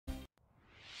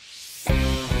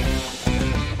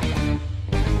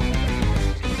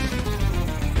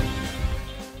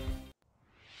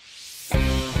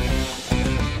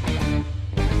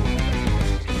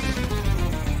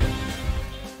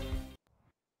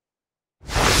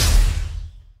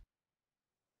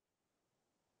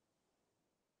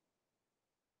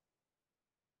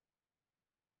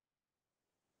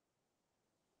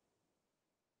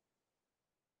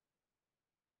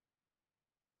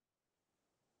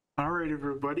Alright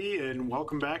everybody, and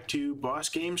welcome back to Boss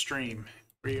Game Stream.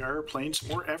 We are playing some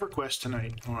more EverQuest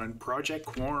tonight on Project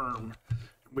Quarm.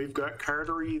 We've got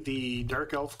Cartory, the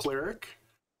Dark Elf Cleric,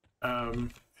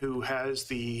 who has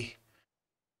the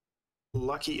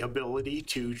lucky ability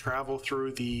to travel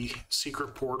through the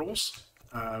secret portals.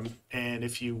 And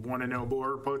if you want to know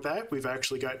more about that, we've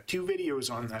actually got 2 videos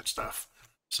on that stuff.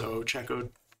 So check out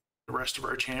the rest of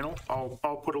our channel.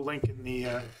 I'll put a link in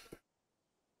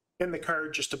the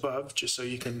card just above, just so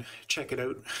you can check it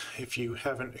out if you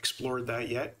haven't explored that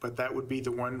yet. But that would be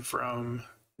the one from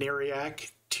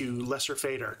Neriac to Lesser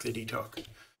Fadark that he took.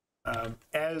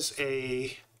 As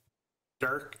a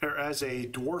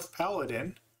dwarf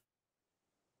paladin,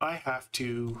 I have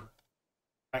to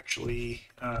actually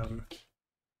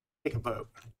take a boat,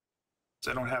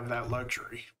 so I don't have that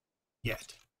luxury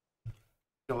yet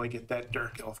until I get that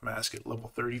dark elf mask at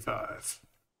level 35.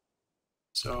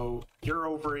 So you're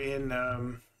over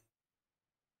in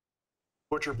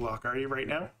Butcher Block, are you right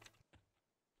now?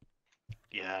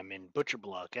 Yeah, I'm in Butcher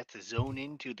Block. That's the zone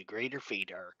into the Greater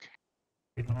Fadark.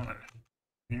 Right on.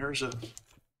 Here's a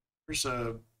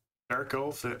dark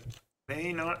elf that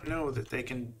may not know that they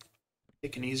can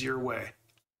take an easier way.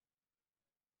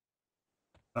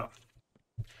 Oh,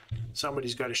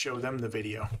 somebody's got to show them the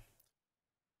video.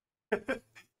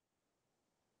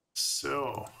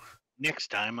 So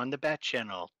next time on the Bat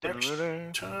Channel. Next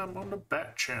time on the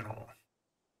Bat Channel.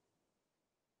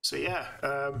 So yeah,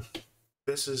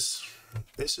 this is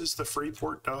the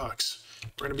Freeport docks.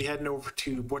 We're going to be heading over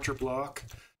to Butcher Block.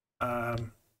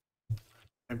 I'm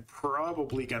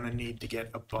probably going to need to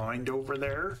get a bind over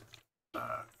there.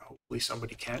 Hopefully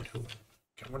somebody can.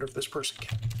 I wonder if this person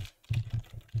can.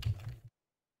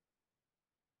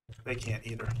 They can't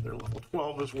either. They're level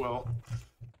 12 as well.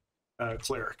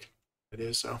 Cleric, it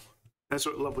is. So that's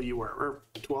what level you are. Or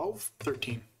 12?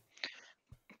 13.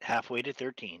 Halfway to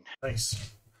 13.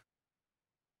 Nice.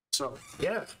 So,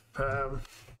 yeah.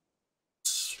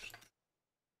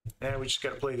 And we just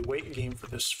got to play the waiting game for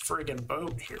this friggin'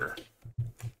 boat here.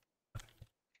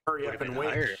 Hurry up and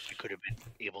wait. If we could have been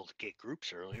able to get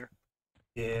groups earlier.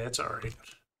 Yeah, it's alright.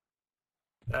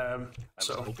 I was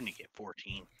hoping to get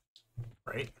 14.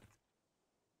 Right.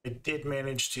 I did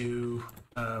manage to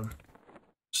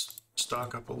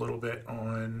stock up a little bit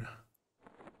on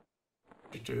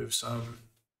some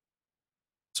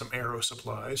arrow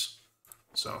supplies.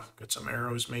 So got some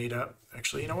arrows made up.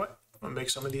 Actually, you know what? I'm gonna make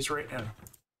some of these right now.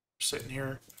 Sitting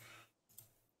here,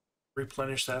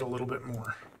 replenish that a little bit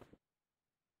more.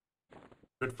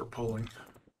 Good for pulling.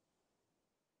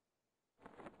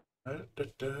 Got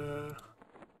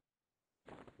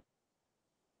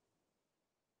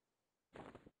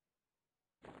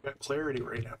clarity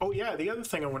right now. Oh yeah, the other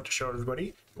thing I want to show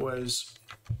everybody was,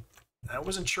 I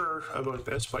wasn't sure about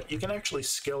this, but you can actually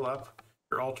skill up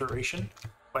your alteration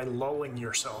by lulling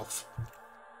yourself.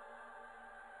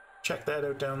 Check that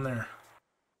out down there.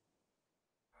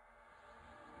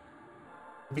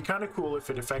 It'd be kind of cool if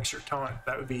it affects your taunt.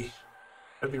 That'd be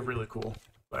really cool.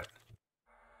 But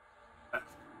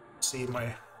see,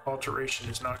 my alteration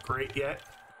is not great yet.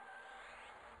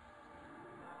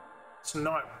 It's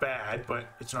not bad, but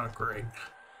it's not great.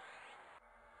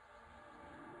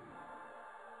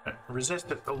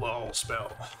 Resisted the lull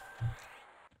spell.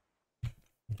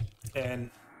 And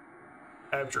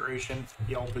abjuration,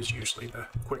 Yelp is usually the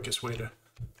quickest way to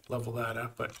level that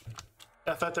up, but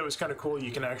I thought that was kind of cool.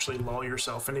 You can actually lull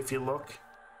yourself, and if you look,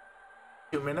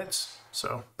 2 minutes,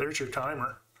 so there's your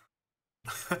timer.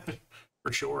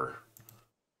 For sure.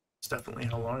 It's definitely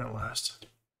how long it lasts.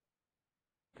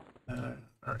 Alright,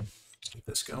 let's get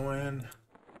this going.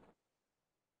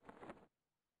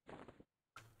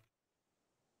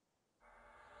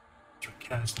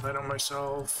 Cast that on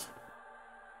myself.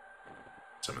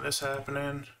 Some of this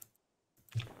happening.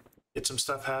 Get some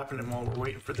stuff happening while we're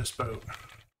waiting for this boat.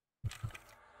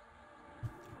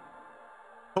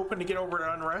 Hoping to get over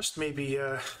to Unrest, maybe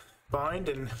bind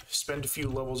and spend a few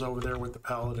levels over there with the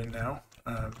Paladin now.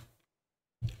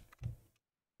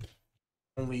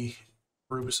 Only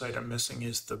rubicite I'm missing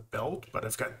is the belt, but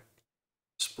I've got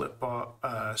split paw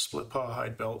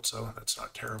hide belt, so that's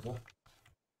not terrible.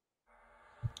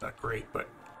 Not great, but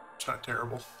it's not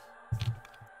terrible.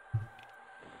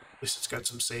 At least it's got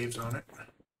some saves on it,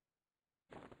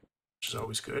 which is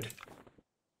always good.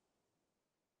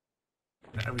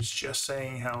 And I was just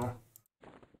saying how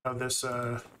this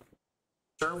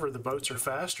server, the boats are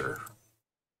faster.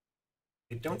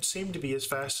 They don't seem to be as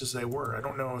fast as they were. I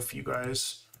don't know if you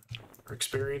guys are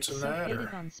experiencing that or...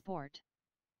 on sport.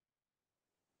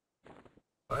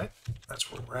 But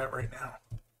that's where we're at right now.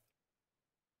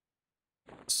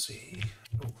 Let's see.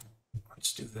 Oh,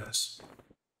 let's do this.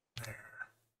 There.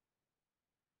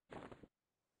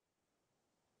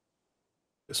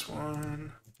 This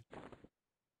one.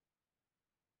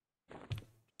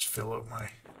 Just fill out my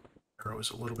arrows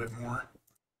a little bit more.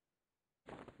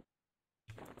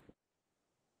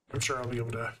 I'm sure I'll be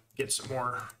able to get some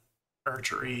more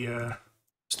archery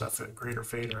stuff at Greater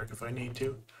Faderach if I need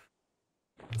to.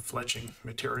 Fletching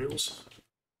materials.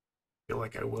 Feel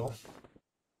like I will.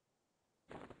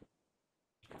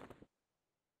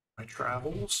 My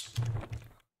travels.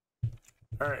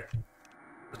 Alright.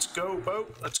 Let's go,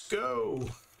 boat. Let's go.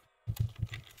 Let's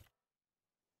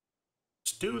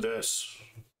do this.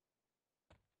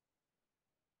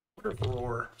 I wonder if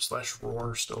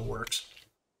roar/roar still works.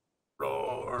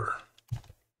 Roar.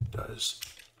 Does.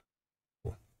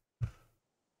 Cool.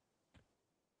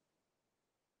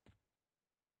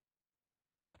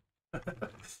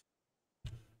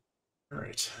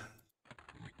 Alright.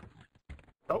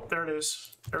 Oh, there it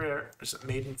is. There we are. Is it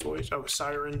Maiden Voice? Oh,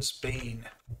 Siren's Bane.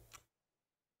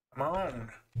 Come on.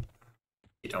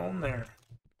 Get on there.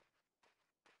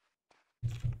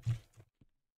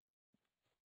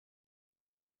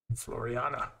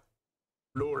 Floriana.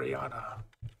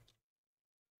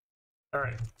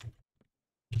 Alright.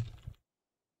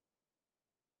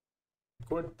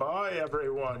 Goodbye,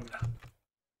 everyone.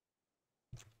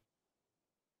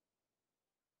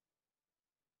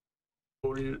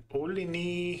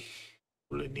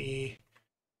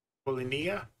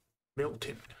 Olinia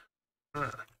Milton.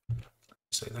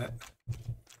 Say that.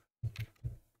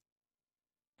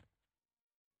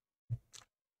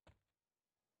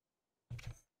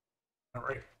 All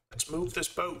right, let's move this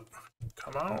boat.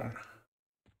 Come on.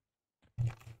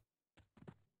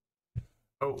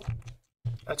 Oh,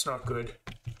 that's not good.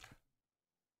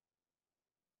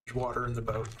 There's water in the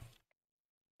boat.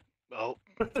 Oh,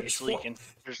 it's leaking.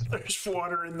 There's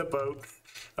water in the boat.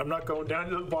 I'm not going down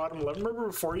to the bottom level. Remember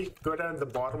before you go down to the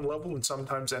bottom level and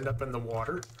sometimes end up in the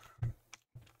water?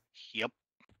 Yep.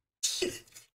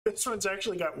 This one's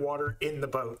actually got water in the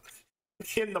boat.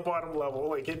 In the bottom level,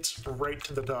 like it's right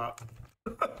to the top.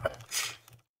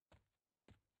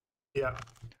 Yeah.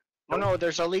 Oh no,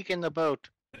 there's a leak in the boat.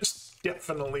 There's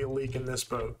definitely a leak in this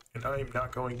boat, and I am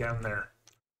not going down there.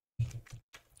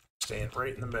 Staying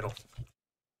right in the middle.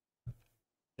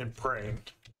 And praying.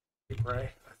 We pray?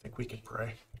 I think we can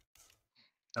pray.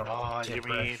 No, can't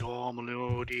pray.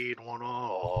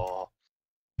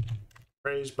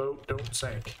 Praise boat, don't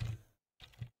sink.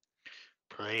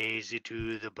 Praise it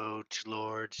to the boat,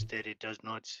 Lord, that it does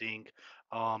not sink.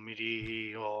 Yeah.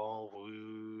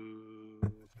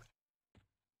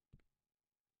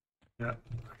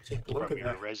 Look From at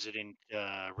your that.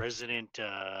 resident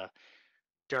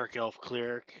dark elf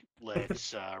cleric,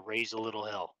 let's raise a little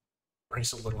hell.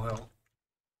 Raise a little hell.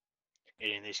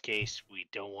 And in this case, we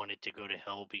don't want it to go to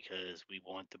hell because we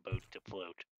want the boat to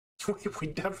float. We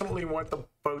definitely want the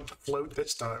boat to float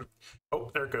this time.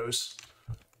 Oh, there it goes.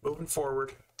 Moving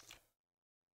forward.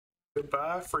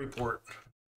 Goodbye, Freeport.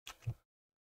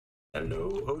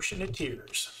 Hello, Ocean of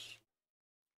Tears.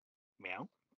 Meow.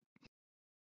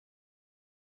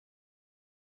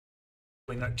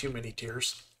 Not too many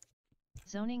tears.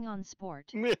 Zoning on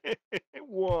sport.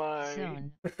 Why?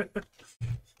 Zone.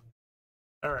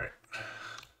 All right.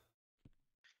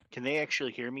 Can they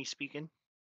actually hear me speaking?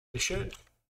 They should.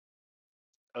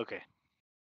 Okay.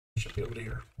 Should be able to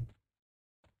hear.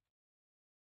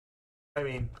 I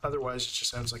mean, otherwise it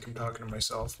just sounds like I'm talking to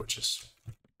myself, which is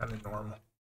kind of normal.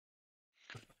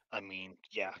 I mean,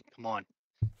 yeah, come on.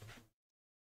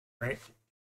 Right?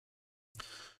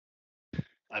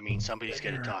 I mean, somebody's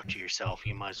got to talk to yourself.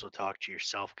 You might as well talk to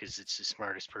yourself because it's the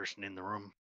smartest person in the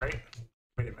room. Right?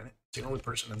 Wait a minute. It's the only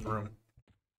person in the room.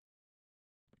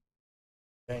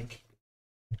 I think.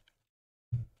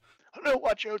 Oh no,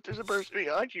 watch out. There's a person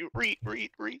behind you. Read.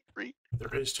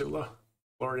 There is Tula.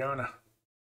 Gloriana.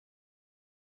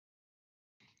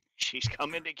 She's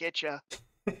coming to get you.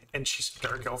 And she's a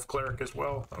dark elf cleric as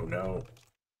well. Oh no.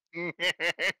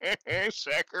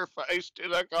 Sacrifice to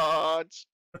the gods.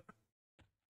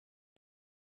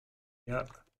 Yeah.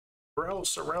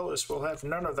 Sorellus will have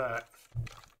none of that.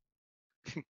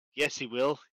 Yes, he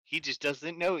will. He just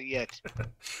doesn't know it yet.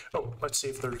 Oh, let's see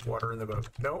if there's water in the boat.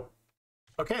 Nope.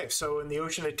 Okay, so in the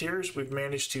Ocean of Tears, we've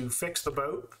managed to fix the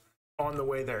boat on the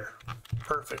way there.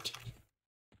 Perfect.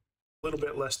 A little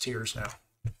bit less tears now.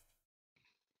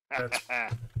 That's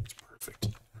perfect.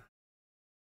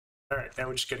 All right, now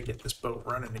we just got to get this boat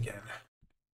running again.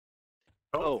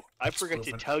 Oh, I forgot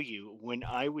to tell you, when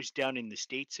I was down in the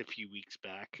States a few weeks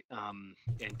back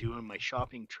and doing my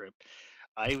shopping trip,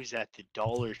 I was at the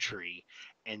Dollar Tree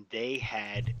and they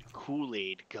had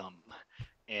Kool-Aid gum.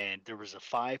 and there was a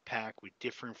 5-pack with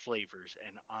different flavors,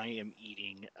 and I am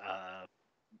eating.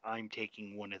 I'm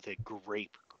taking one of the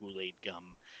grape Kool-Aid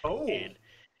gum, Oh, and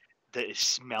the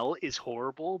smell is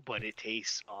horrible, but it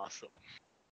tastes awesome.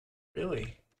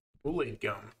 really? Kool-Aid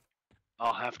gum.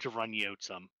 I'll have to run you out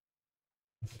some.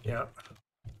 Yeah.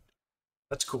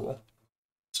 That's cool.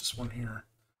 What's this one here?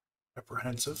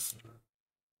 Apprehensive.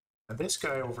 Now this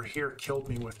guy over here killed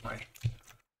me with my...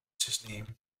 What's his name?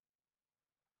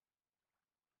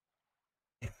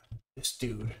 Yeah, this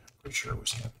dude. Pretty sure it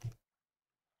was him.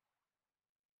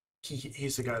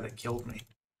 He's the guy that killed me.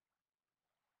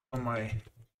 On my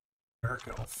Dark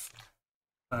Elf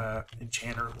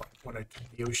enchanter, when I took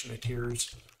the Ocean of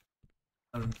Tears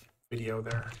video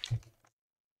there. I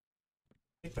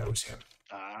think that was him.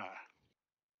 Ah.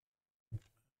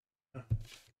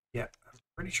 Yeah, I'm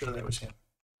pretty sure that was him.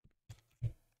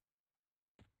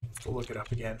 We'll look it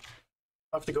up again.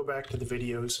 I'll have to go back to the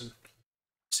videos and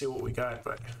see what we got,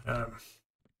 but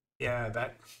yeah,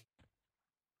 that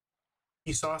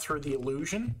he saw through the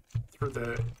illusion, through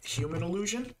the human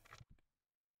illusion,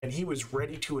 and he was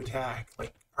ready to attack,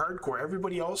 like hardcore.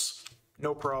 Everybody else,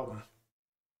 no problem.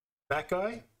 That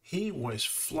guy, he was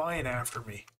flying after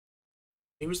me.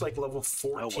 He was like level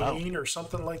 14 or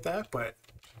something like that, but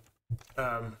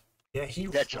yeah,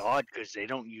 That's odd because they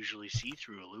don't usually see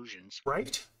through illusions.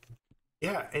 Right?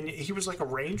 Yeah, and he was like a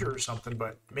ranger or something,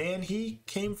 but man, he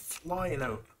came flying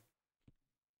out.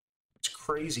 It's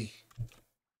crazy.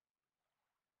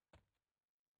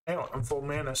 Anyway, I'm full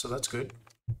mana, so that's good.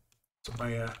 So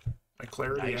my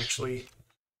clarity actually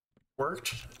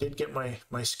worked. I did get my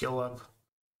skill up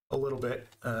a little bit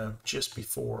just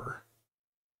before.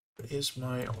 What is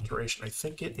my alteration? I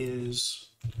think it is.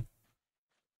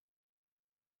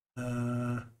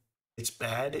 It's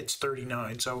bad. It's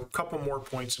 39. So a couple more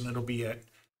points and it'll be at,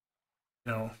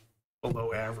 you know,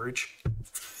 below average.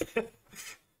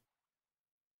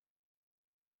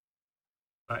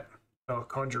 But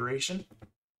conjuration,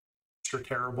 extra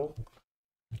terrible,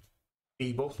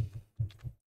 feeble.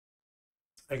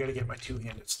 I got to get my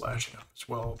two-handed slashing up as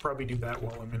well. I'll probably do that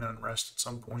while I'm in unrest at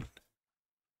some point.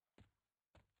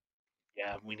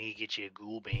 Yeah, we need to get you a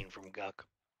Ghoulbane from Guck.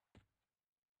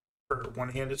 For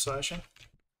one-handed slashing?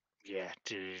 Yeah,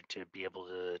 to be able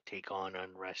to take on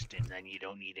unrest, and then you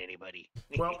don't need anybody.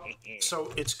 Well,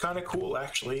 so it's kind of cool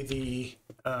actually. The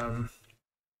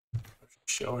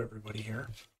show everybody here.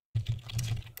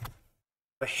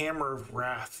 The Hammer of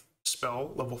Wrath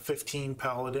spell, level 15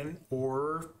 Paladin,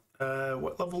 or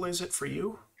what level is it for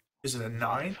you? Is it a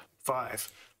 9?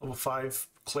 5. Level 5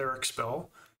 Cleric spell.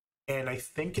 And I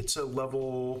think it's a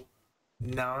level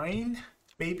 9,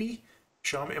 maybe?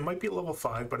 Shaman. It might be a level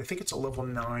 5, but I think it's a level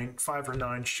 9, 5 or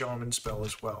 9 Shaman spell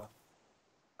as well.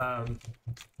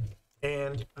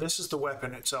 And this is the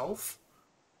weapon itself.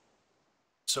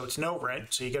 So it's no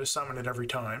rent, so you got to summon it every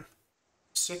time.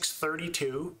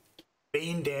 632,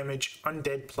 Bane damage,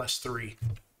 undead +3,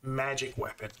 magic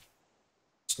weapon.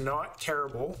 It's not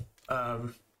terrible.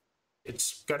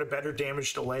 It's got a better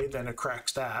damage delay than a cracked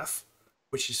staff,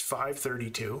 which is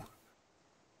 532.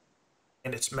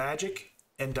 And it's magic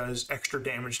and does extra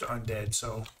damage to undead.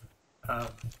 So,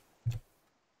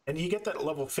 and you get that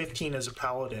level 15 as a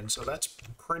paladin, so that's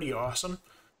pretty awesome.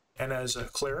 And as a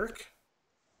cleric,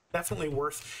 definitely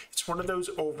worth. It's one of those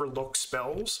overlooked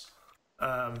spells,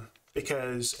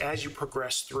 because as you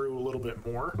progress through a little bit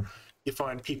more, you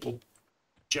find people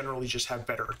generally just have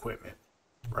better equipment,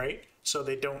 right? So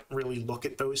they don't really look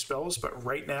at those spells. But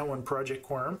right now on Project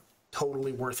Quarm,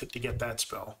 totally worth it to get that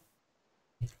spell.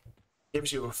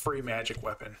 Gives you a free magic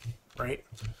weapon, right?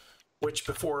 Which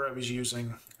before I was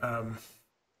using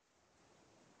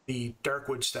the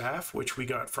Darkwood staff, which we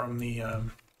got from the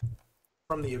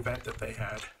event that they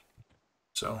had.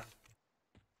 So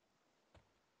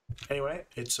anyway,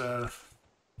 it's well,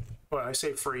 I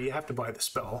say free. You have to buy the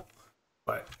spell,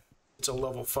 but it's a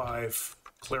level 5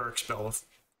 cleric spell,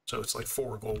 so it's like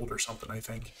 4 gold or something. I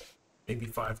think maybe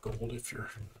 5 gold if your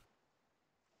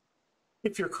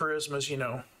charisma's, you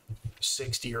know,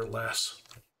 60 or less.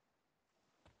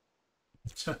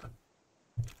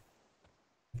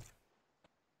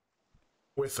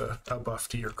 With a buff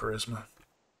to your charisma.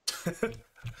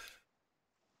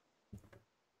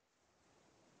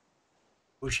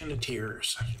 Ocean of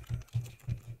Tears.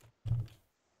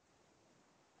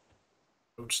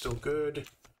 Boat's still good. It's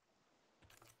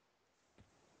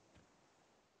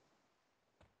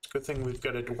a good thing we've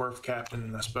got a dwarf captain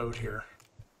in this boat here.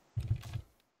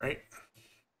 Right?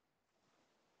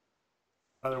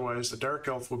 Otherwise, the Dark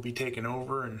Elf would be taken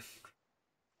over, and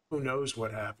who knows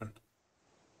what happened.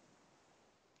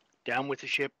 Down with the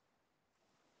ship.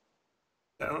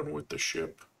 Down with the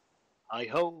ship. Hi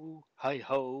ho, hi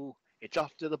ho. It's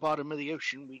off to the bottom of the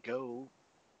ocean we go.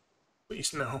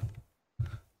 Please no.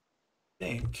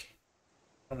 Think.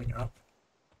 Coming up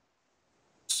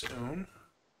soon.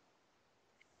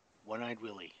 One-Eyed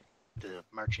Willie. The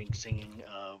marching, singing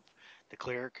of the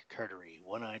Cleric, Cartory.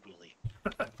 One-Eyed Willie.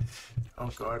 Oh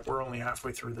god, we're only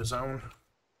halfway through the zone.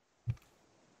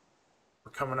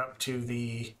 We're coming up to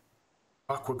the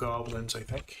Aqua Goblins, I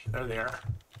think. There they are.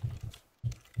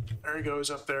 There he goes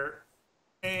up there.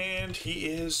 And he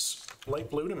is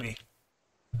light blue to me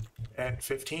at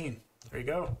 15. There you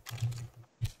go.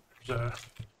 There's a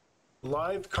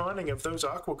live conning of those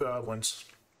Aqua Goblins.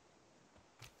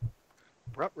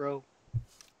 Ruh-roh.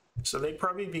 So they'd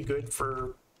probably be good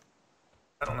for,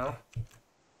 I don't know,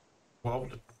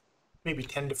 12 to maybe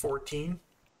 10 to 14.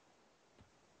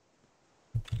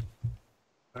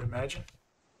 I'd imagine.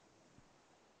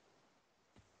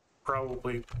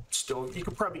 Probably still, you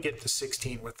could probably get to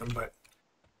 16 with them, but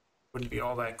wouldn't be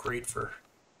all that great for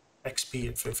XP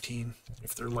at 15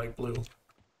 if they're light blue.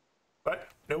 But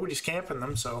nobody's camping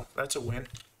them, so that's a win.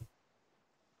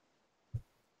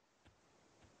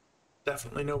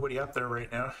 Definitely nobody up there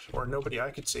right now, or nobody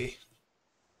I could see.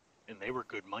 And they were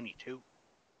good money, too.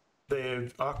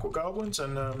 The Aqua Goblins,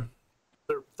 and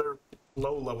they're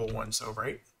low level ones though,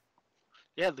 right?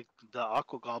 Yeah, the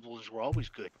Aqua Goblins were always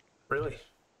good. Really?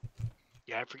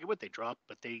 Yeah, I forget what they dropped,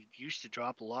 but they used to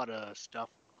drop a lot of stuff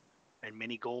and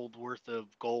many gold worth of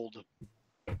gold.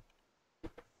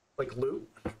 Like loot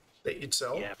that you'd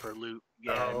sell? Yeah, for loot.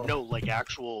 Yeah, no, like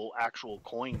actual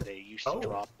coin. They used to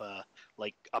drop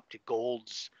like up to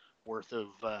gold's worth of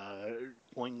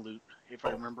coin loot, if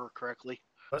I remember correctly.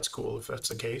 That's cool if that's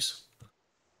the case.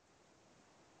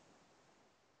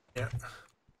 Yeah.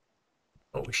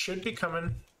 Well, we should be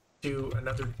coming to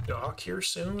another dock here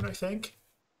soon, I think.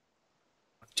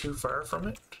 Not too far from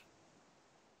it.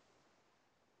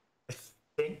 I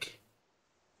think.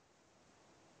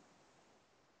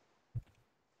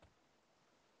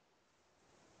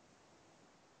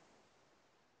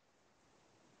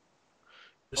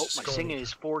 Oh, my singing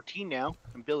is 14 now.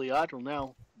 I'm Billy Idol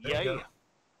now. Yeah.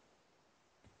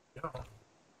 Yeah.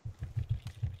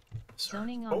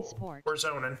 Zoning on sport. We're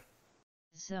zoning.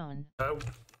 Zone.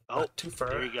 Not too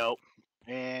far. There you go.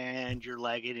 And you're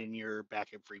lagging and you're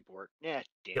back in Freeport. Yeah,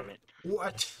 damn it.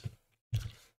 What?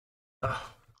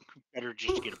 Oh. Better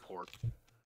just get a port.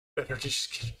 Better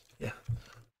just get, yeah.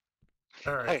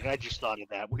 All right. I just thought of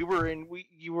that. You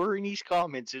were in East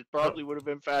Commons. It probably would have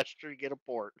been faster to get a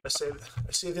port. I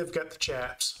see they've got the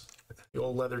chaps, the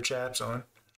old leather chaps on.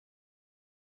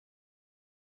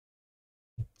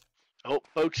 Oh,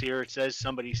 folks, here it says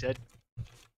somebody said.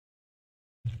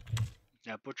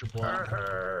 Now put your block.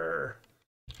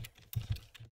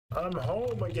 I'm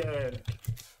home again.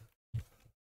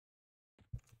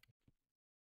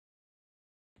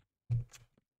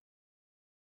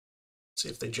 See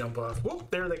if they jump off.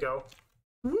 Whoop, there they go.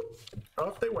 Whoop,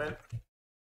 off they went.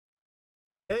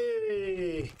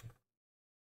 Hey!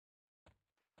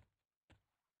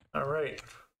 All right.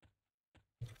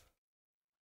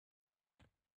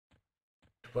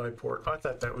 To buy port. I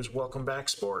thought that was welcome back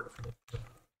sport.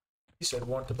 He said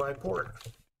want to buy port.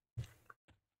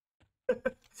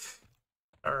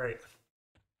 All right.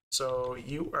 So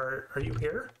you are you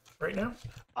here right now?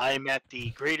 I'm at the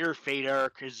Greater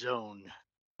Fadark Zone.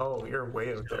 Oh, you're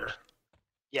way out there.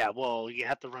 Yeah, well, you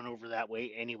have to run over that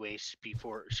way anyways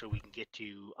so we can get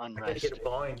to Unrest. I gotta get a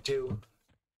bind too.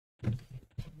 I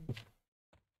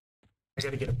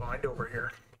gotta get a bind over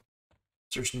here.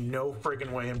 There's no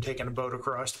friggin' way I'm taking a boat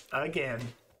across again.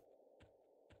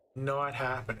 Not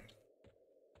happening.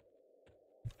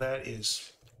 That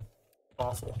is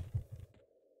awful.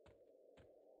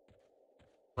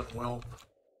 But well.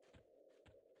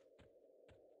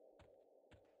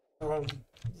 For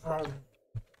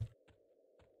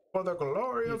the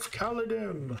glory of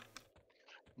Paladin.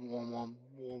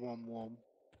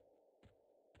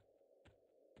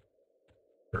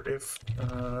 Or if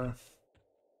oh,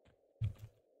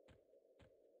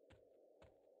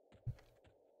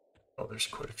 there's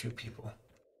quite a few people.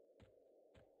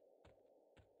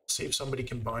 See if somebody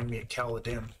can bind me at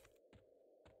Paladin.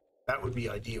 That would be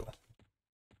ideal.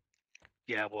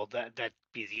 Yeah, well, that'd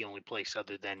be the only place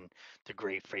other than the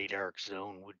Great Fadark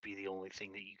Zone would be the only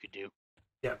thing that you could do.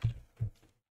 Yeah.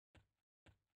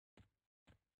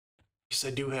 Because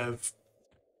I do have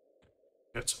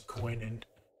got some coin in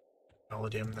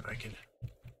Paladin that I can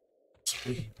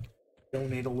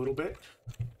donate a little bit.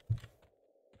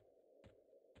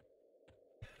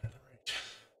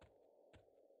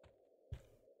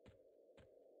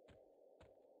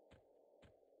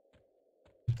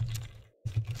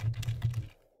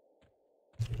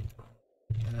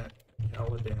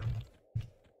 Paladin.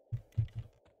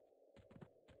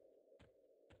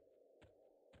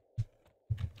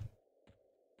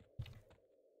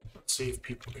 Let's see if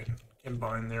people can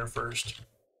bind there first.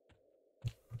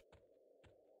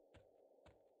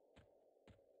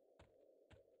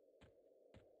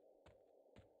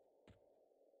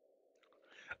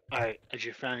 I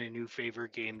just found a new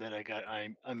favorite game that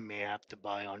I may have to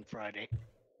buy on Friday.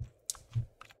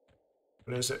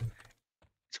 What is it?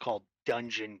 It's called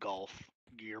Dungeon Golf.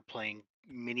 You're playing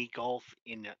mini golf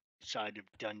inside of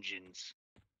dungeons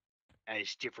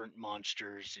as different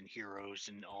monsters and heroes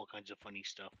and all kinds of funny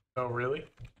stuff. Oh, really?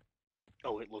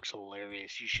 Oh, it looks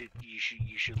hilarious. You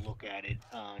should look at it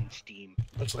on Steam.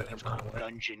 Let's let him It's run called away.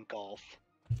 Dungeon Golf.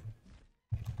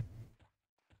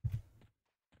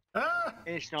 Ah!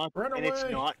 And it's not Run and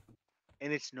away!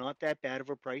 it's not that bad of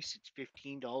a price. It's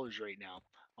 $15 right now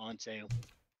on sale.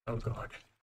 Oh god.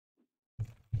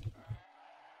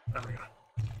 There we go.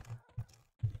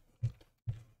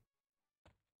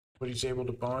 But he's able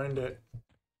to bind it. I'm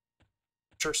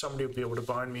sure somebody will be able to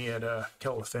bind me at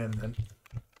Kellathin then.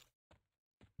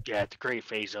 Yeah, at the Great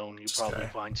Phase Zone, you probably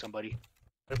find somebody.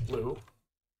 At blue.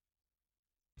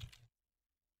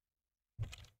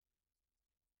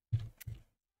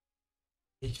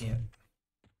 He can't.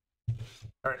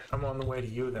 Alright, I'm on the way to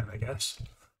you then, I guess.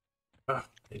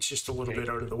 It's just a little bit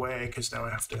out of the way, because now I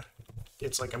have to...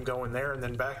 It's like I'm going there and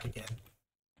then back again.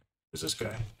 Who's this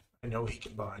guy? I know he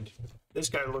can bind. This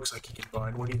guy looks like he can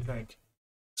bind. What do you think?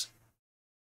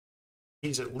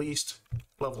 He's at least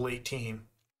level 18.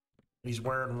 He's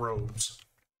wearing robes.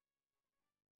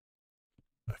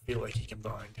 I feel like he can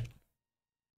bind.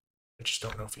 I just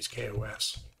don't know if he's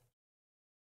KOS.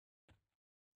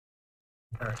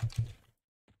 Alright.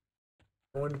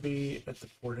 I'm going to be at the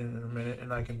port in a minute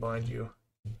and I can bind you.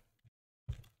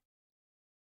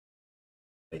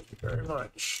 Thank you very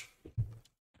much.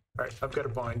 Alright, I've got a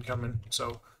bind coming,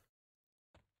 so...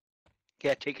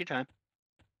 Yeah, take your time.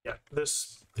 Yeah,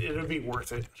 it'll be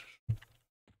worth it.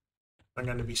 I'm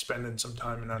going to be spending some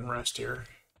time in Unrest here.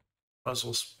 Might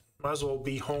as well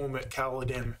be home at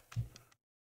Paladin.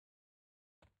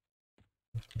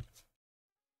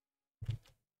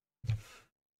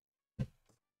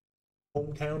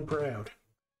 Hometown proud.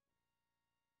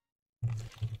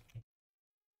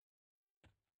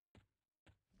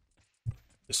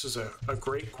 This is a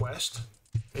great quest.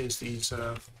 Is these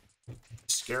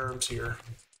scarabs here.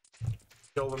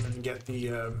 Kill them and get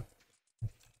the... I don't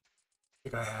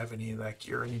think I have any of that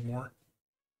gear anymore.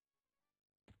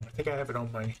 I think I have it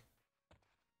on my...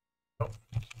 Oh.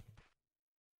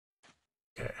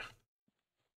 Okay.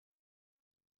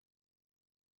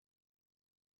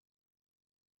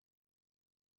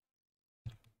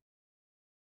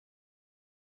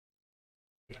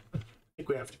 I think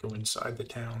we have to go inside the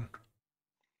town.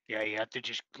 Yeah, you have to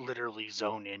just literally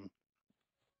zone in.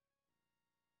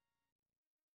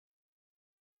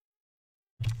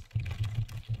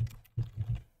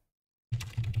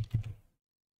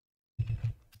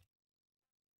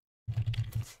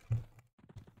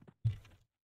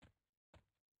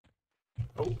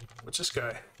 Oh, what's this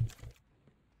guy?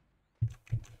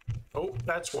 Oh,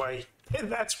 that's why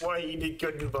he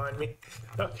couldn't bind me.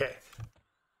 Okay.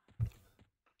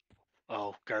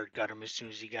 Oh, guard got him as soon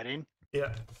as he got in.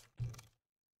 Yeah.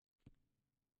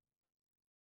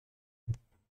 I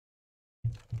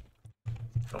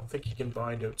don't think you can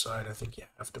bind outside. I think you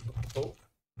have to. Oh.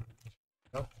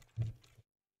 No.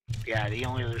 Yeah, the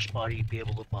only other spot he'd be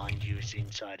able to bind you is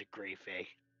inside of Grey Fae.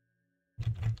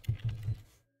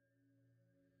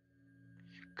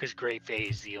 Because Grey Fae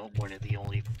is one of the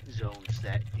only zones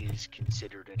that is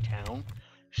considered a town,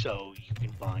 so you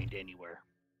can bind anywhere.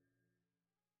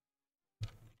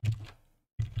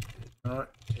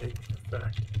 Not take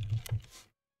effect.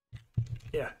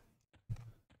 Yeah.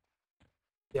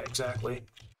 Yeah, exactly.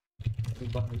 You can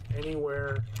bind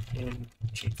anywhere in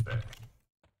Chief Bay.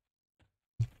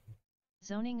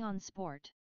 Zoning on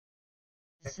sport.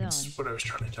 Zone. That's what I was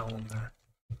trying to tell him there.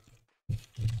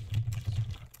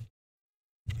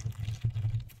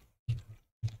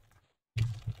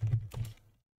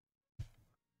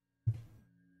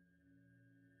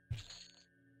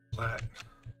 Flat.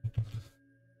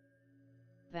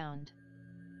 Bound.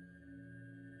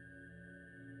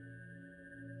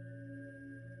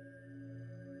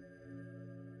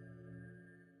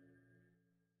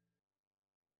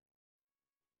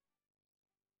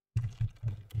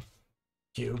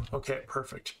 You. Okay,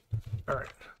 perfect. All right.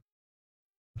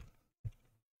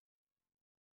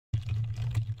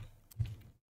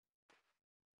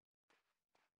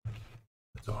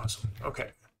 That's awesome.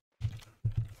 Okay.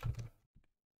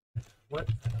 What?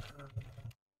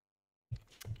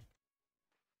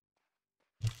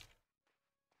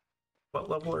 What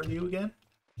level are you again?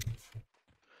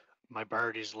 My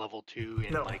bard is level 2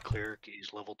 and No. my cleric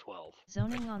is level 12.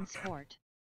 Zoning on sport.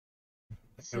 I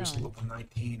was Zone. level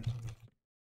 19.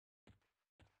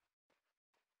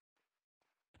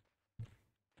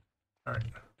 Alright.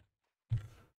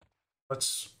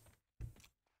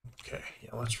 Okay, yeah,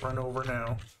 let's run over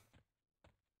now.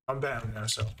 I'm bound now,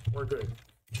 so we're good.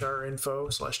 Char info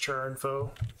 / char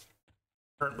info.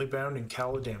 Currently bound in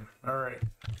Paladin. Alright.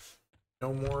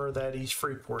 No more of that East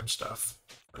Freeport stuff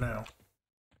for now.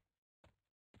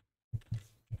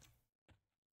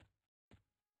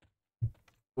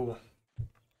 Cool.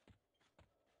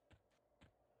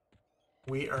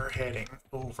 We are heading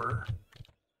over.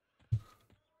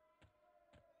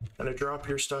 Gonna drop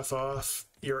your stuff off.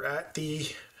 You're at the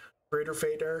Greater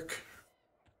Feydark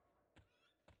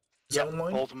zone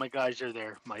line? Both of my guys are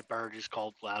there. My bard is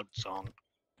called Loud Song.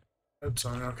 Loud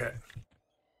Song, okay.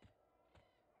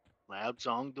 Loud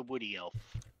Song, the Woody Elf.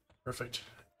 Perfect.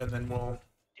 And then we'll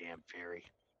Damn fairy.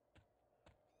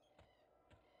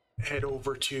 head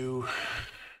over to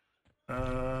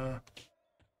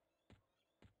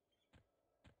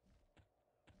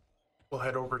we'll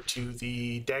head over to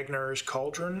the Dagnar's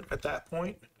Cauldron at that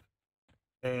point.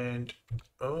 And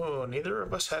oh, neither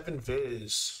of us have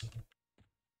invis.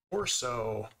 Or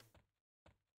so.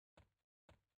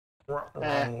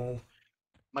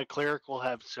 My cleric will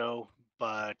have so,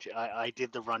 but I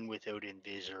did the run without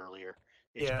invis earlier.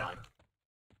 It's fine.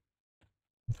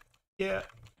 Yeah.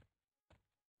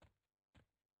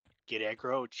 Get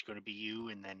aggro, it's going to be you,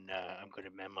 and then I'm going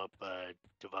to mem up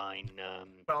divine.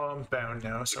 Well, I'm bound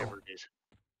now, so whatever it is.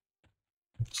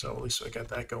 So at least I got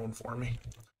that going for me.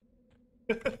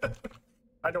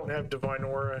 I don't have divine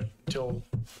aura until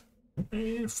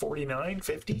 49,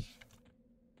 50.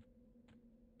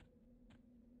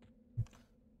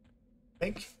 I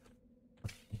think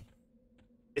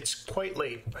it's quite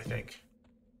late, I think.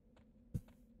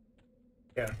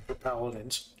 Yeah, for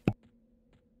paladins.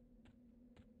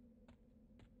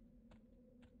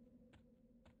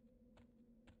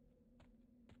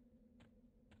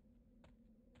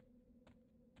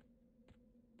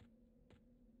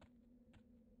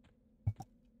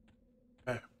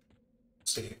 Okay.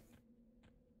 Let's see.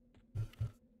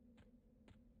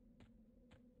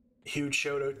 Huge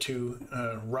shout out to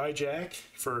Ryjack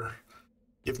for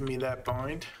giving me that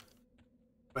bind.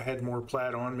 If I had more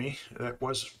plat on me, that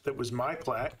was my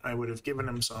plat, I would have given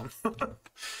him some.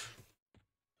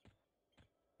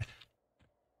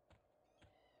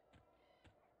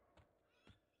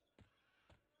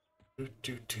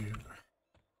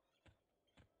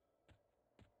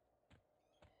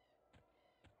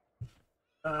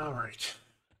 All right,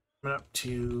 coming up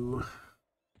to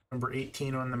number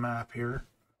 18 on the map here.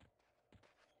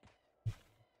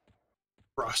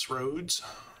 Crossroads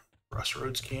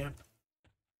camp.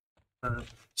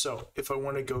 So if I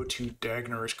want to go to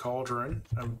Dagnar's Cauldron,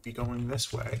 I would be going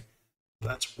this way.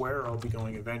 That's where I'll be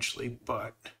going eventually,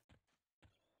 but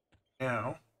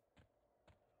now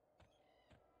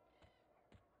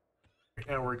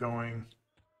we're going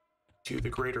to the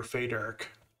Greater Feydark.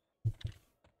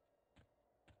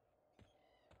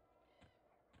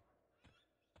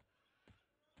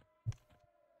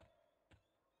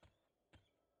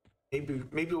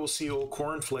 Maybe we'll see old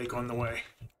Cornflake on the way.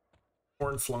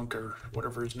 Cornflunk or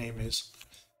whatever his name is.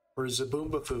 Or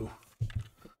Zaboombafu.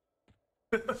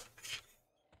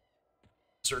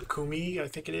 Zerkumi, I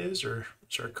think it is, or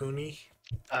Zarkuni.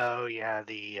 Oh yeah,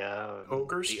 the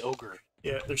ogres? The ogre.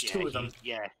 Yeah, there's two of them.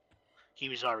 He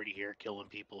was already here killing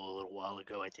people a little while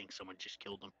ago. I think someone just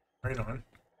killed him. Right on.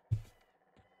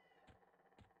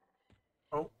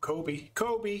 Oh, Kobe.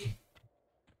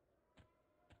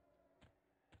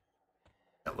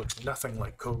 That looks nothing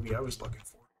like Kobe I was looking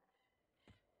for.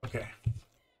 Okay.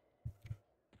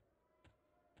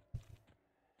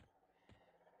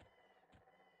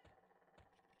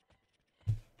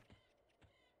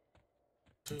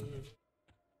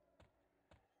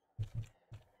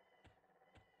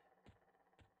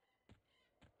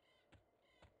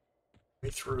 Way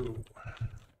through.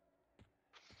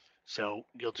 So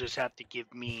you'll just have to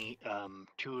give me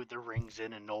 2 of the rings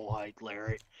in a null-hide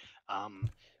lariat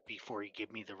before you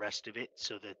give me the rest of it,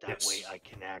 so that way I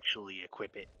can actually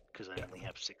equip it, because I only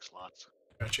have 6 slots.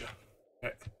 Gotcha.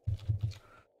 Okay.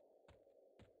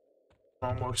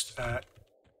 Almost at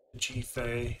the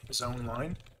G-Fey zone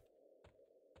line.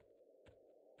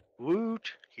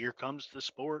 Woot! Here comes the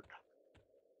sport.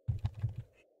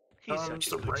 He's Comes such a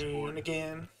the good rain sport.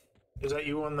 again. Is that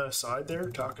you on the side there,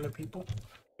 talking to people,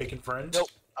 making friends? Nope.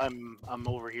 I'm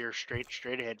over here, straight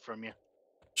ahead from you.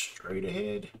 Straight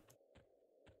ahead.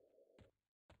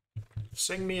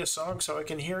 Sing me a song so I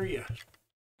can hear you.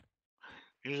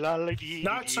 La-la-dee-dee-dee-do.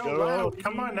 Not so loud.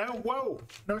 Come on now. Whoa.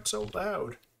 Not so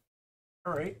loud.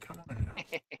 All right. Come on now.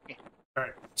 All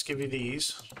right. Let's give you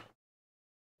these.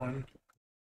 1,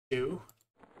 2.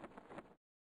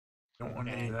 Don't want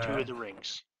any of And that. 2 of the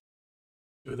rings.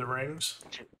 2 of the rings.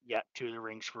 Yeah, 2 of the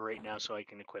rings for right now, so I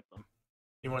can equip them.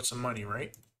 You want some money,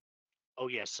 right? Oh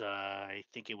yes, I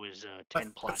think it was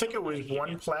 10 platinum. I think it was that I gave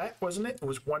 1 you. plat, wasn't it? It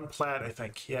was 1 plat, I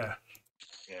think. Yeah.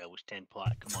 Yeah, it was 10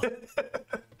 plat. Come on.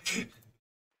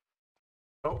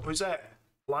 Oh, who's that?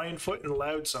 Lionfoot and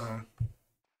Loud Song.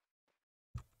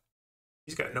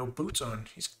 He's got no boots on.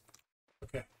 He's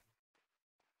okay.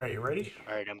 Are you ready?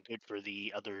 All right, I'm good for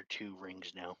the other 2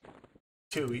 rings now.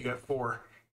 2. You got 4.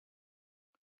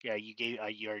 Yeah, you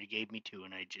already gave me 2,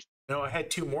 and I just. No, I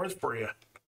had 2 more for you.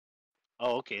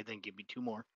 Oh, okay, then give me 2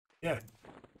 more. Yeah.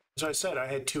 As I said, I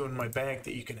had 2 in my bank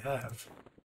that you can have.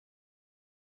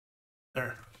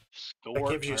 There. Score. That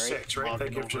gives you All 6, right?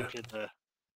 That gives you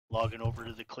logging over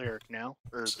to the cleric now,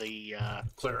 or the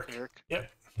cleric.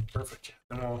 Yep. Perfect.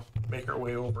 Then we'll make our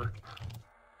way over.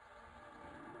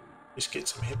 Just get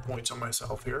some hit points on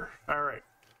myself here. All right.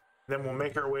 Then we'll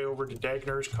make our way over to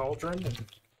Dagnar's Cauldron and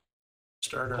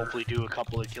start our... Hopefully do a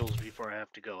couple of kills before I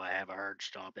have to go. I have a hard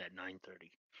stop at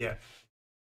 9:30. Yeah.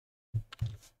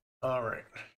 All right.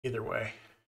 Either way,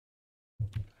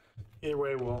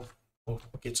 we'll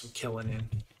get some killing in.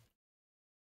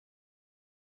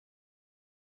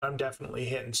 I'm definitely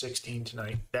hitting 16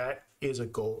 tonight. That is a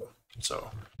goal. So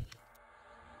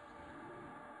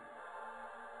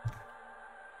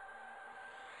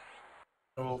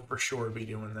I will for sure be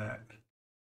doing that,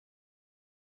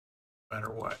 no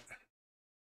matter what.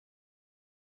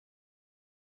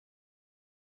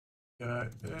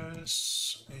 Got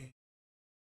this.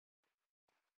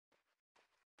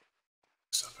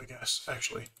 Stuff, I guess.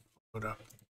 Actually, load up.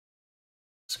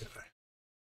 This guy.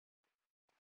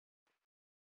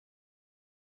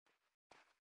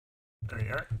 There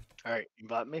you are. All right, you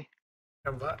bought me?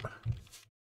 Come bot me.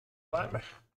 Bot me.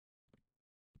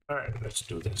 Alright, let's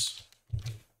do this.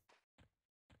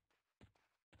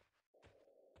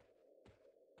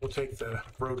 We'll take the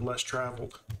road less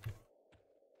traveled.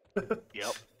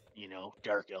 Yep. You know,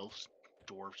 dark elves,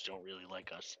 dwarves don't really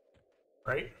like us.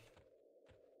 Right?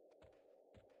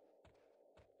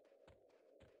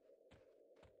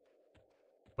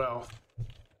 Well,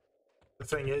 the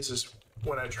thing is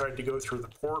when I tried to go through the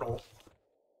portal,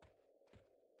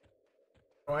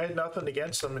 I had nothing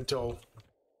against them until,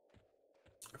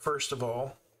 first of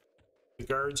all, the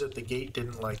guards at the gate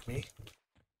didn't like me.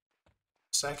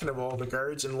 Second of all, the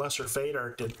guards in Lesser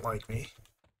Fadar didn't like me.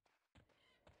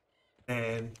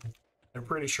 And I'm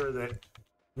pretty sure that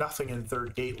nothing in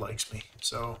Third Gate likes me,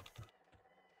 so...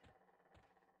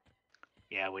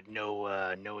 Yeah, with no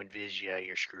Envisia,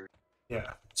 you're screwed.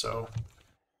 Yeah, so...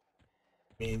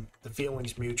 I mean, the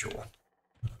feeling's mutual.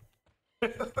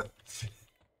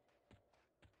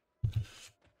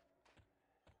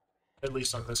 At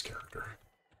least on this character.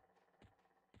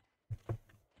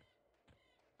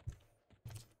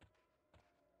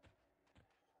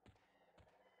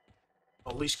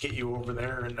 I'll at least get you over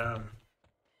there and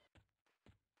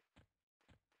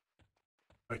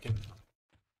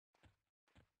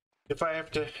if I have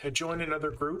to join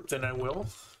another group, then I will.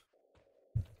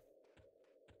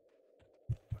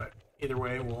 But either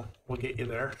way, we'll get you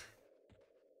there.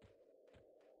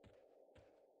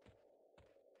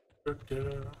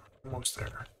 Almost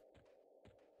there.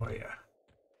 Oh yeah.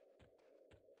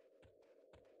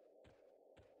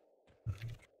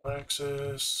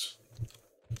 Access.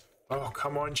 Oh,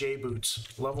 come on,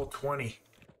 J-Boots. Level 20.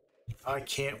 I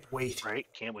can't wait. Right?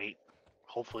 Can't wait.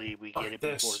 Hopefully we get it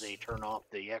before they turn off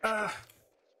the extra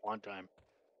spawn time.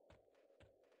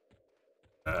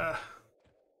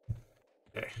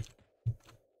 Okay.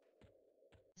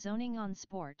 Zoning on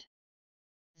sport.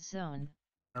 Zone.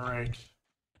 All right.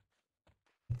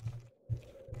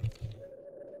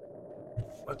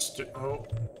 Let's do... Oh,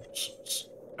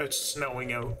 it's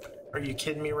snowing out. Are you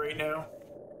kidding me right now?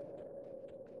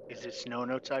 Is it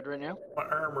snowing outside right now? My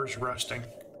armor's rusting.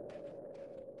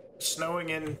 It's snowing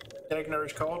in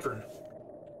Dagnar's Cauldron.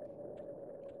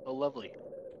 Oh, lovely.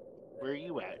 Where are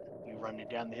you at? You running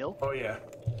down the hill? Oh, yeah.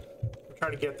 I'm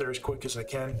trying to get there as quick as I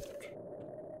can.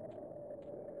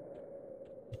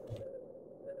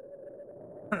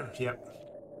 Yep.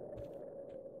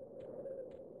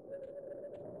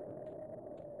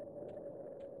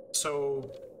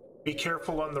 So be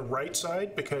careful on the right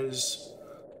side because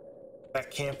that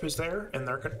camp is there and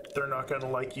they're not going to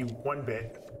like you one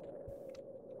bit.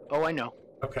 Oh, I know.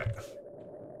 Okay.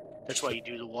 That's why you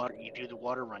do the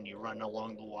water run. You run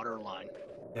along the water line.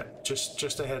 Yeah,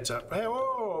 just a heads up. Hey,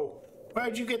 whoa!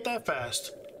 Why'd you get that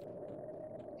fast?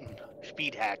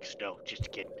 Speed hacks, no,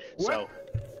 just kidding. What? So,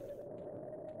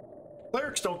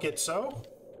 Clerics don't get so.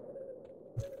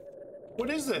 What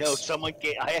is this? no,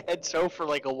 I had so for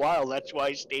like a while. That's why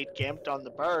I stayed camped on the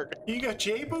bird. You got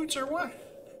J boots or what?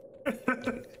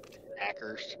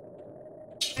 Hackers.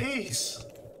 Jeez.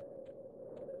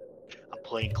 I'm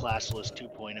playing classless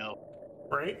 2.0.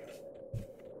 Right?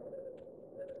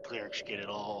 Clerics get it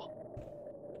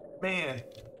all. Man.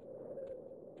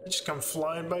 He just come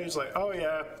flying by. He's like, oh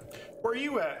yeah. Where are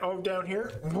you at? Oh, down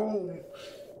here? Boom.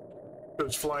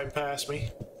 Goes flying past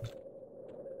me.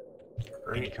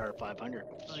 Great. Car 500.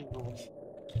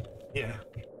 Yeah.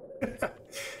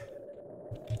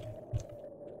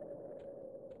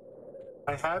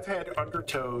 I have had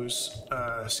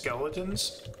undertows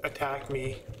skeletons attack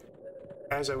me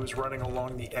as I was running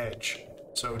along the edge.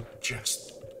 So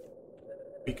just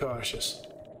be cautious.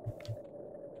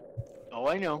 Oh,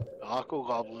 I know. The Aqua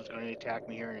Goblin's going to attack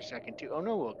me here in a second, too. Oh,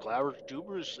 no. Well, glowers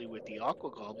dubiously with the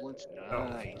Aqua Goblins.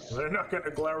 Nice. No, they're not going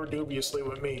to glower dubiously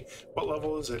with me. What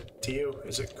level is it to you?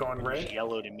 Is it gone red? It's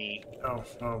yellow to me.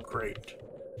 Oh, great.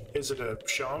 Is it a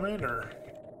shaman or?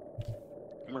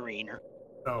 Mariner.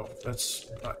 Oh, that's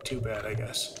not too bad, I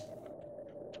guess.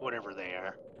 Whatever they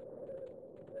are.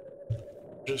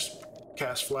 Just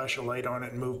cast flash of light on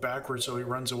it and move backwards so he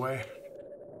runs away.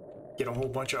 Get a whole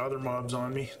bunch of other mobs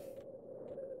on me.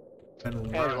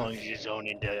 And As long as you zone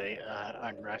into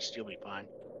Unrest, you'll be fine.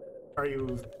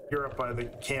 You're up by the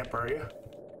camp, are you?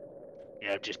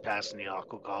 Yeah, I'm just passing the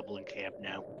Aqua Goblin camp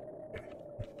now. Okay.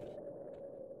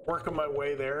 Working my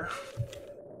way there.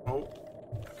 Oh,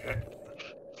 okay.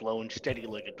 Slow and steady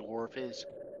like a dwarf is.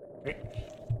 Okay.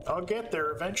 I'll get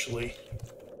there eventually.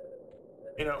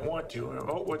 May not want to.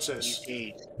 Oh, what's this?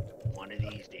 These days. One of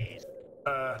these days.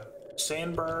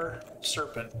 Sandbar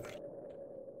Serpent.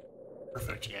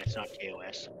 Perfect. Yeah, it's not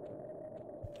KOS.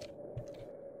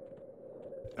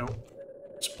 Nope.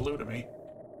 It's blue to me.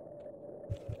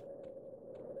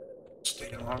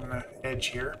 Stay along the edge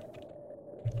here.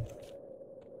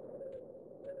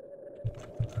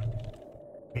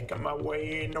 Making my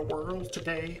way in the world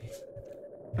today.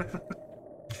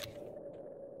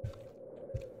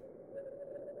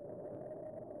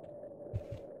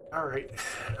 Alright.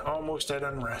 Almost at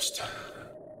Unrest.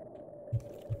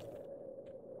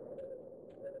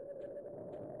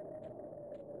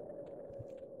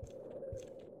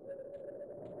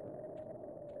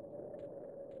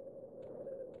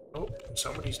 Oh,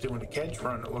 somebody's doing a kedge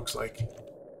run, it looks like.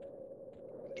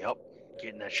 Yep,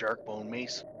 getting that shark bone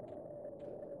mace.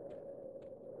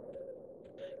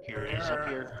 Here it is up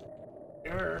here.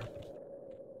 Here.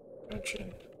 Gotcha.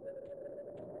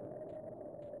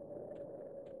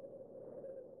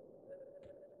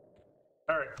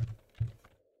 Alright.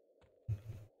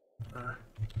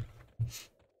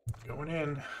 Going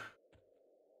in.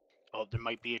 Oh, there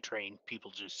might be a train. People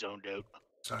just zoned out.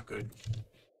 It's not good.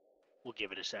 We'll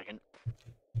give it a second.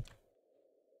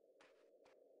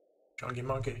 Chunky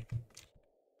monkey.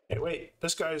 Hey, wait.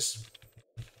 This guy's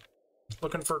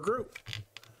looking for a group.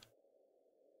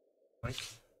 Like,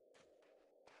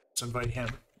 let's invite him.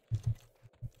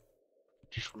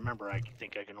 Just remember, I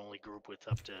think I can only group with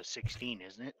up to 16,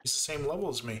 isn't it? He's the same level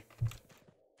as me.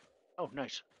 Oh,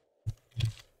 nice.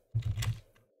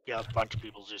 Yeah, a bunch of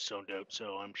people just zoned out,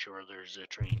 so I'm sure there's a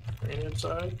train. Train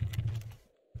inside.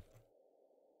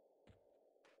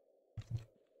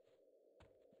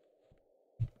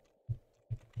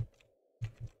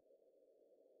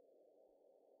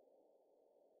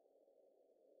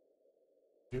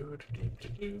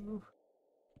 Do.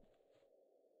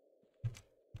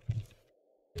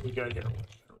 We got here.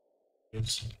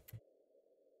 It's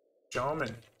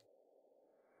Shaman.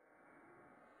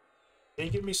 Can you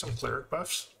give me some cleric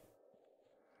buffs?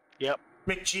 Yep.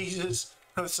 McJesus.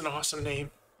 That's an awesome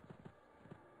name.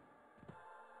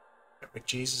 Got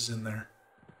McJesus in there.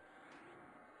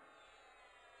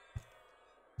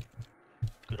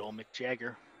 Good old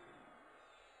McJagger.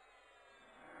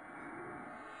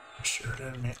 Sure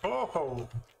didn't mean. Oh!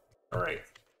 Alright.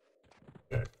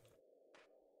 Good.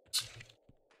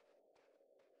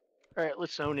 Alright,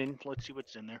 let's zone in. Let's see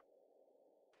what's in there.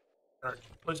 Alright,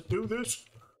 let's do this.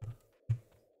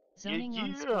 Zoning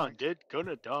on Yeah, sport. undead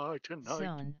gonna die tonight.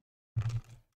 Zone.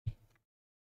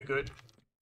 Good.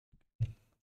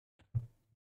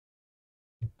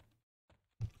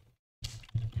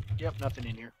 Yep, nothing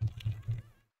in here.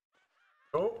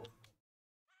 Oh!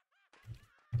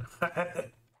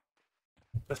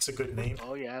 That's a good name.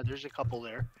 Oh yeah, there's a couple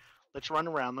there. Let's run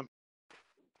around them.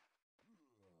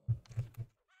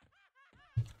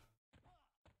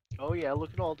 Oh yeah,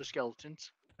 look at all the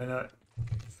skeletons. And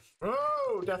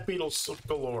oh, death beetles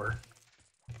galore.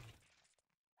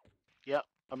 Yep,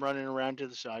 I'm running around to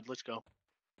the side. Let's go.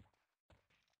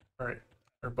 All right,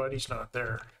 our buddy's not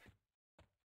there.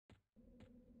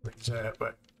 Where he's at,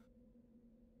 but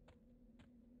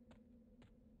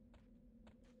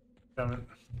coming.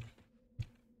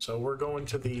 So we're going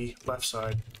to the left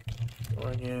side.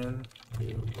 Going in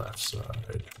to left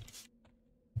side.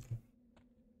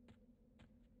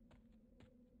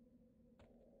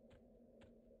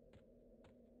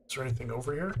 Is there anything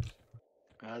over here?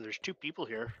 There's 2 people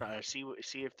here. See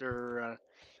if they're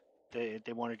they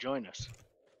want to join us.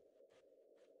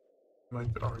 Might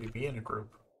already be in a group.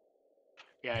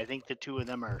 Yeah, I think the 2 of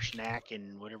them are Snack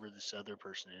and whatever this other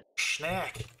person is.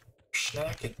 Snack.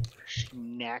 Snacking.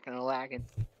 Snacking a lacking.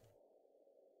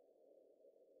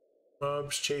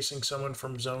 Mobs chasing someone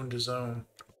from zone to zone.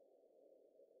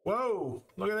 Whoa!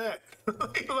 Look at that!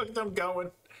 Look at them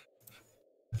going.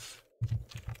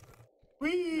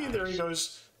 Whee! Nice. There he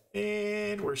goes.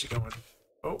 And where's he going?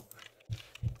 Oh.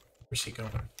 Where's he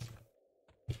going?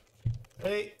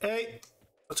 Hey, hey!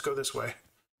 Let's go this way.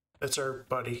 That's our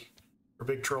buddy. Our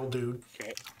big troll dude.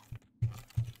 Okay.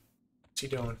 What's he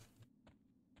doing?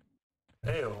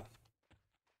 Hey-oh.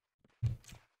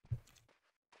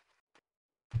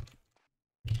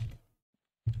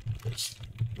 Just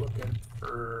looking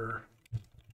for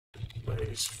a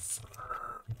place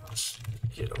for us to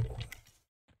kill.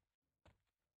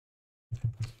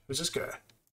 Who's this guy?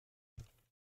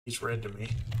 He's red to me.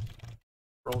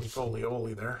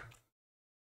 Roly-poly-oly there.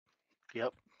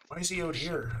 Yep. Why is he out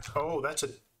here? Oh, that's a...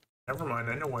 Never mind,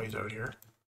 I know why he's out here.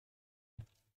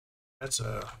 That's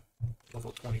a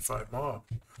level 25 mob.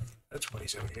 That's why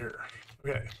he's out here.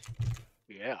 Okay.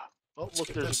 Yeah. Oh, Let's look,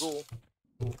 get there's this. a goal.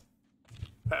 Ooh.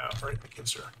 Pow, right in the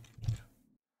kisser.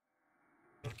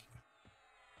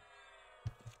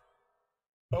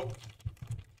 Oh.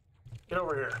 Get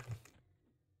over here.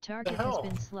 Target has hell?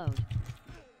 been slowed.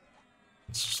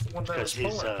 It's just the one that was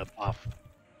Because his pulling. buff.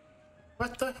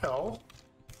 What the hell?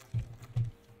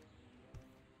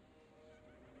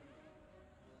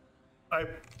 I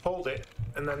pulled it,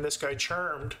 and then this guy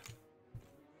charmed.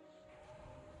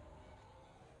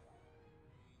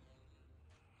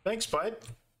 Thanks, bud.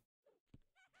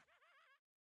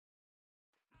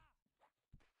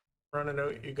 Running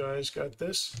out, you guys got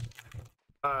this?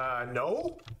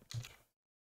 No?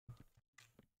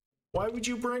 Why would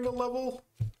you bring a level?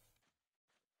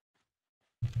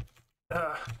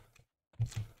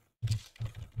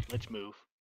 Let's move.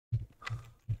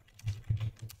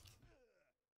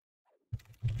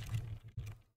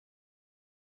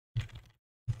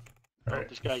 All Oh, right.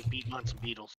 this guy's beating on some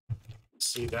beetles.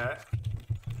 See that?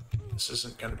 This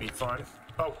isn't going to be fun.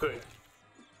 Oh, good.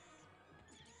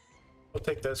 I'll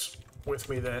take this with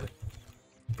me then.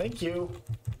 Thank you.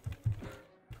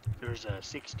 There's a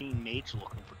 16 mages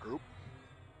looking for group.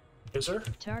 Is there?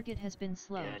 Target has been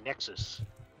slowed. Yeah, Nexus.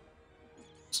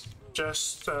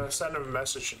 Just send him a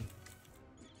message and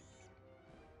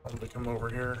tell him to come over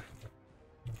here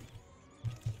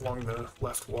along the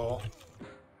left wall.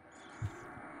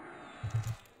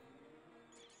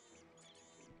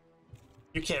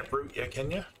 You can't brute yet, can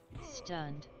you?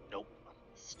 Stunned. Nope.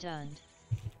 Stunned.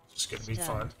 It's gonna be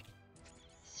fun.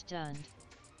 Stunned.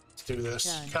 Let's do this.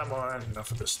 Stunned. Come on,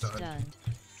 enough of the stun. Stunned.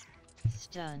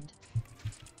 Stunned.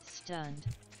 Stunned.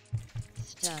 Let's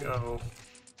Stunned. go.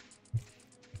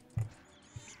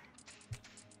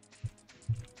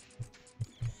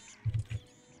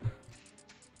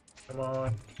 Come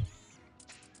on.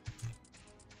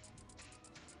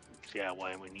 Yeah,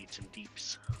 why we need some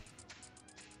deeps.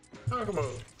 Talk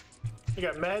about. You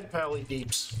got mad pally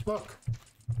deeps. Look.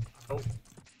 Oh.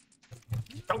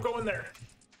 Don't go in there.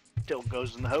 Still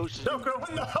goes in the hoses. Don't go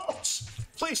in the house.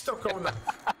 Please don't go in the.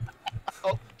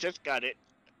 Oh, just got it.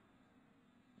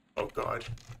 Oh God.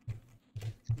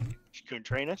 You couldn't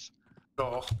train us?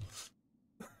 Tall.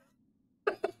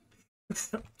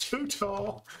 Too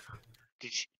tall.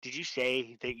 Did you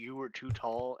say that you were too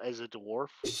tall as a dwarf?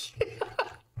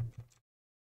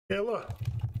 Yeah, look.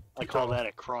 I call that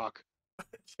a croc.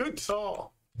 Too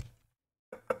tall.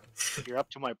 You're up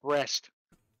to my breast.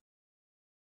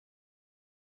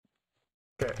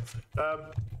 Okay.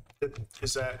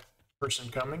 Is that person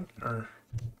coming or?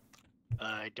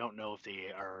 I don't know if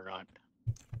they are or not.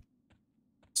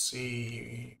 Let's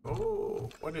see. Oh,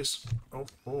 what is? Oh,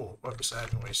 what was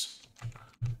that noise?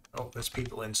 Oh, that's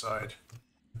people inside.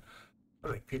 I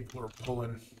think people are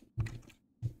pulling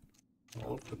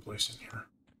all over the place in here.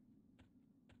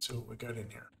 Let's see what we got in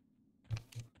here.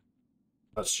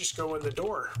 Let's just go in the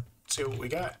door. See what we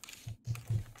got.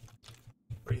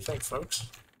 What do you think, folks?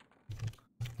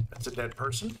 That's a dead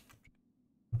person.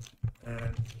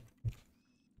 And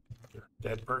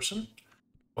dead person.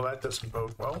 Well, that doesn't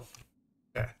bode well.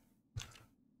 Okay.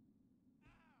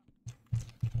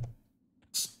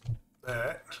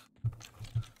 That.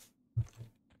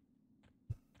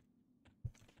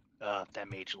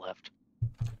 That mage left.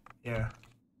 Yeah.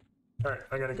 All right,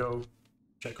 I gotta go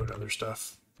check out other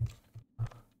stuff.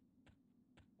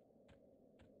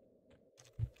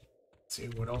 See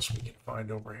what else we can find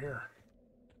over here.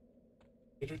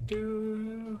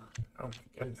 Do-do-do. Oh my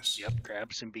goodness. Yep,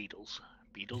 grab some beetles.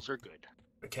 Beetles are good.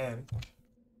 I can.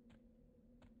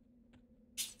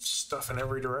 Stuff in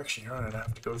every direction. You're gonna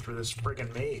have to go through this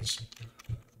friggin' maze.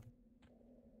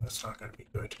 That's not gonna be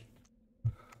good.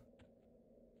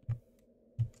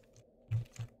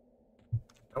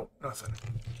 Nope, nothing.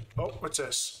 Oh, what's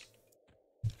this?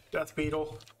 Death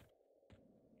beetle.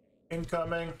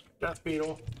 Incoming. Death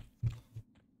beetle.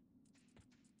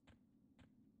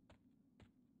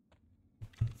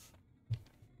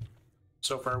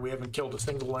 So far, we haven't killed a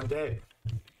single undead.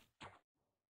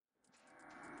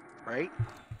 Right?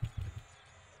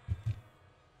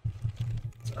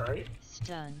 Alright.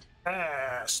 Stunned.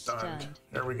 Ah, stunned. Stunned.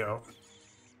 There we go.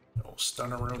 Oh,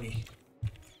 stunneroonie.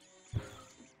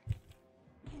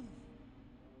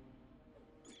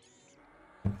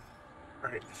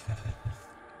 Alright.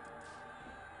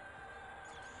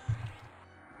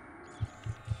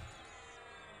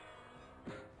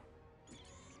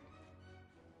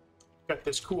 Got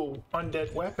this cool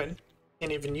undead weapon.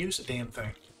 Can't even use the damn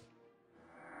thing.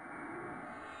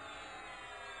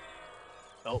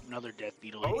 Oh, another death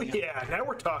beetle. Oh eating it. yeah, now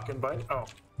we're talking, bud. Oh,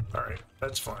 alright,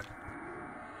 that's fine.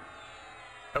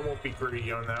 I won't be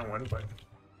greedy on that one, but...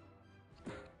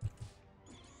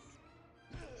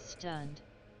 Stunned.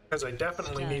 Because I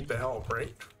definitely need the help,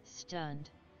 right? Stunned.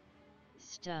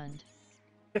 Stunned.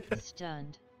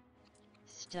 Stunned.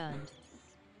 Stunned.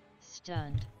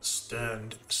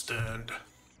 Stunned. Stunned.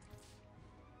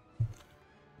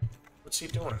 What's he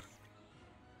doing?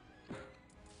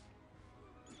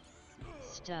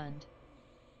 Stunned.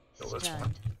 Oh, that's fine.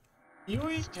 Stunned.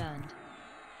 Yoink! Stunned.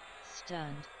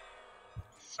 Stunned.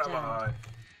 Come on.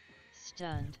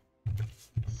 Stunned.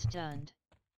 Stunned.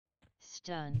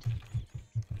 Stunned.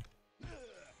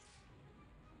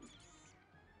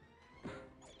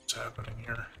 What's happening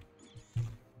here?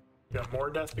 Got more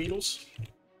death beetles?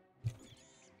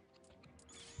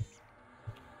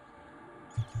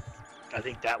 I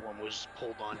think that one was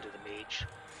pulled onto the mage.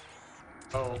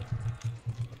 Oh.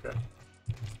 Okay.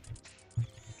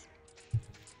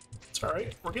 It's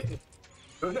alright. We're getting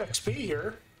good XP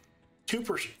here.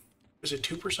 2%. Is it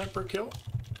 2% per kill?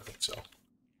 I think so.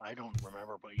 I don't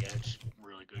remember, but yeah, it's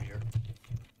really good here.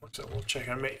 What's that? We'll check.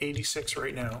 I'm at 86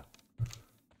 right now.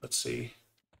 Let's see.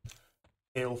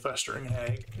 Hail festering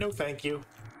hag. No, thank you.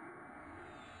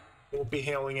 Won't be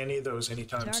hailing any of those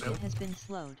anytime soon. Target has been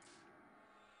slowed.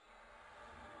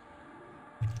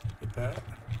 Get that.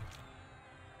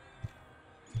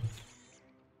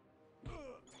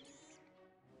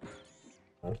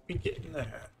 Won't be getting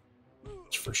that.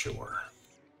 That's for sure.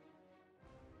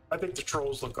 I think the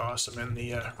trolls look awesome in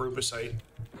the rubicite.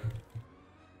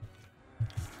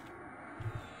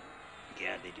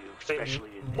 Yeah, they do. They Especially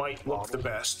in might look the models.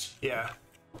 best. Yeah.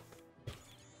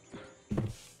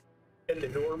 In the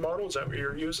newer models, is that what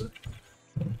you're using?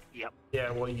 Yep.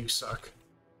 Yeah, well, you suck.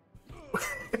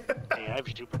 Hey, I have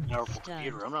a super powerful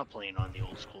computer. I'm not playing on the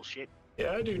old school shit.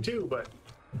 Yeah, I do too, but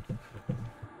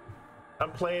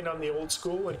I'm playing on the old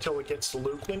school until it gets to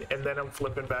Lukeland, and then I'm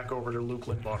flipping back over to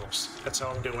Lukeland models. That's how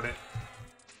I'm doing it.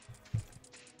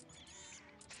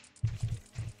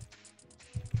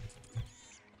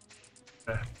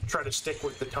 Try to stick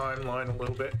with the timeline a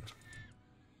little bit.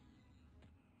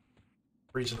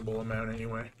 Reasonable amount,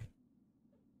 anyway.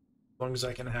 As long as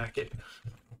I can hack it.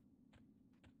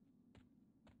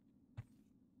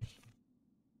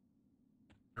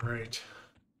 Alright.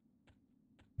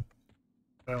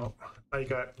 Well, I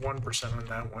got 1% on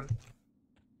that one.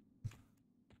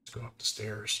 Let's go up the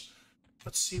stairs.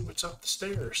 Let's see what's up the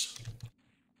stairs.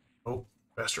 Oh,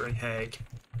 festering hag.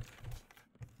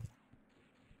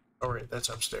 Alright, that's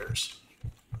upstairs.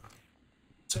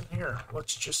 What's in here?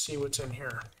 Let's just see what's in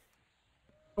here.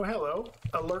 Oh, hello.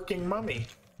 A lurking mummy.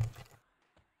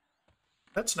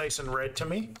 That's nice and red to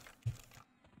me.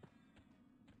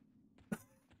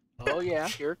 Oh yeah,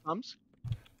 here it comes.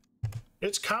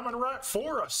 It's coming right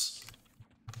for us.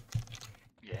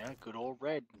 Yeah, good old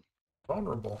red.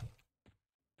 Vulnerable.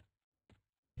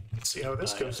 Let's see how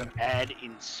this goes in. Add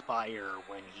inspire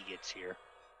when he gets here.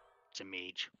 It's a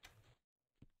mage.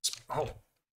 Oh,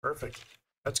 perfect.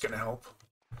 That's gonna help.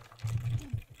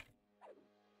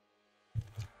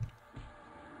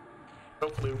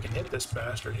 Hopefully we can hit this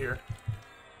bastard here.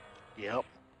 Yep.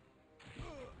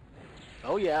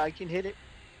 Oh yeah, I can hit it.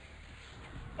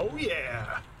 Oh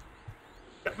yeah!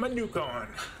 Got my nuke on.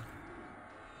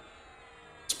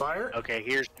 Spire? Okay,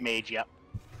 here's the mage, yep.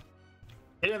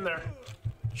 Get in there.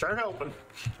 Start helping.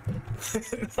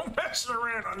 No messing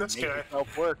around on this Make guy.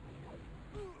 yourself work.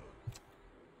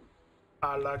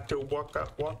 I like to walk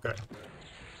up, walk up.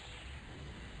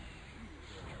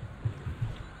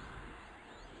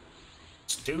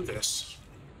 Let's do this.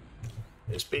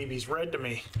 This baby's red to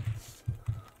me.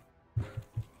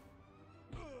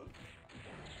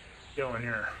 Go in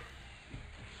here.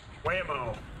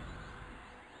 Whammo.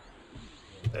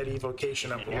 That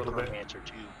evocation up a little bit. Necromancer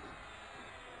too.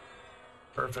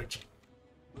 Perfect.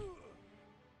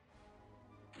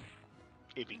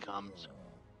 If he comes.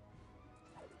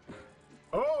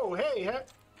 Oh, hey, heck.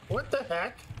 What the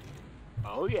heck?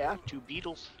 Oh yeah, 2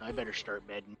 beetles. I better start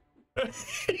bedding.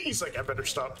 He's like, I better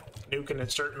stop nuking and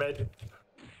start med.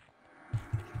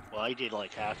 Well, I did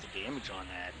like half the damage on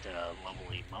that level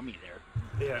 8 mummy there.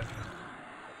 Yeah.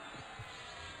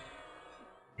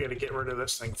 We gotta get rid of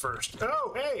this thing first.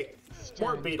 Oh, hey!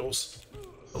 More Stunned. beetles.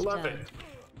 I love it.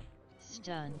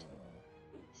 Stunned.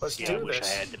 Let's Yeah, I do wish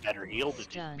this. I had the better heal to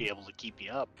Stunned. be able to keep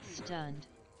you up. Stunned.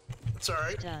 It's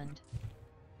alright. Stunned.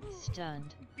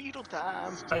 Stunned. Beetle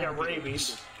time. I got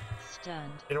rabies.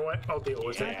 Stunned. You know what? I'll deal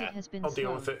with Target it. has been I'll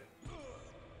deal with slowed. it.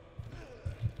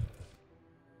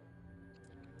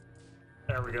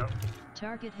 There we go.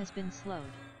 Target has been slowed.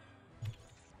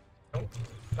 Nope.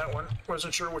 That one.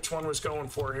 Wasn't sure which one was going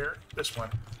for here. This one.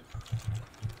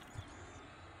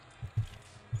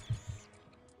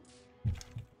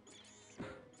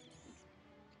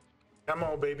 Come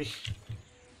on, baby.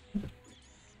 There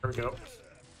we go.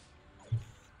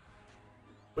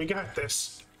 We got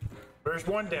this. There's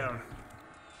one down.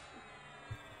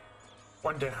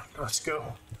 One down. Let's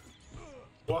go.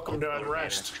 Welcome to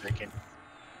Unrest.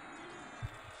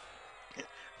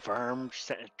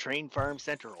 Train Farm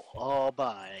Central. All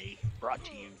brought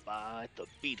to you by the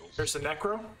Beatles. There's the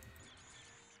Necro.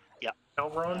 Yep.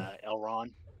 Elron.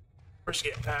 Elron. Where's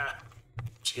he at?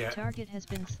 Where's he at? Target has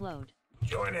been slowed.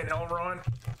 Join in, Elron.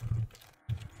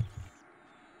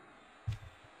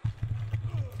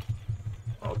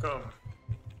 Welcome.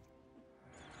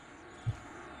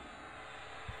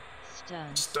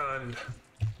 Stunned. Stunned.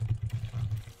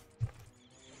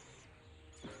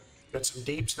 Got some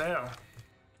deeps now.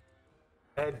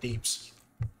 Add deeps.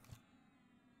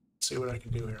 Let's see what I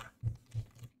can do here.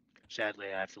 Sadly,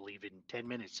 I have to leave in 10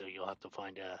 minutes, so you'll have to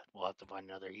find we'll have to find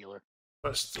another healer.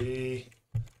 Plus the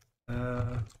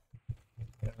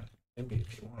yeah, maybe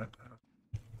if you want.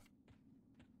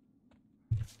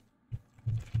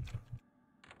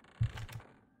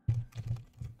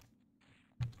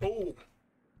 Oh,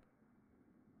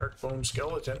 dark bone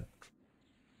skeleton.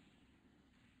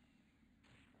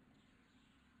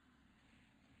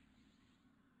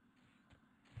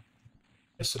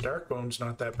 Guess the dark bone's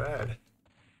not that bad.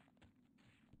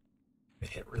 It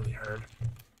hit really hard.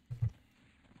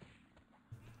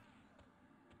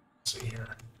 Let's see here.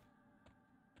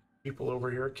 People over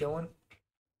here killing?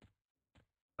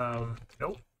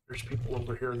 Nope. There's people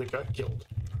over here that got killed.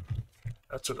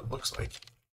 That's what it looks like.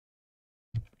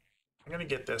 I'm gonna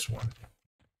get this one.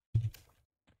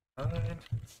 Fine.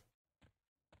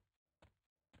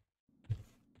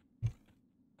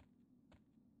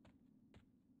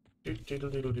 Do do do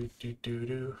do do do do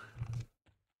do.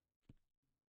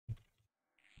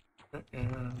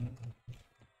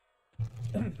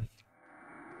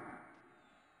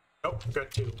 Oh, got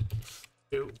two.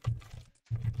 Two.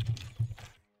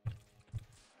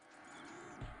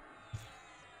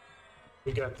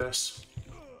 We got this.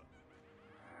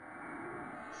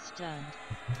 Stunned.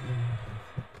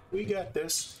 We got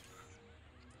this.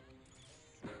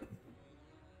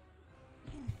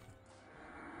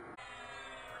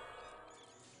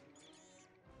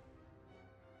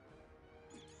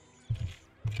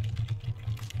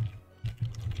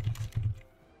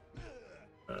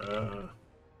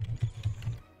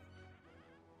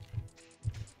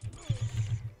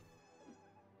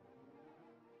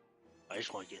 I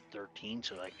just want to get 13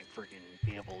 so I can freaking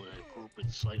be able to group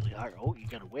it slightly higher. Oh, you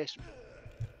got a wisp.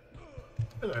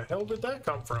 Where the hell did that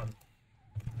come from?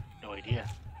 No idea.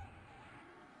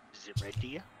 Is it red to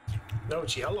you? No,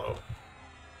 it's yellow.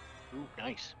 Ooh,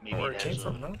 nice. Maybe Where it it came has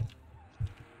from, a no?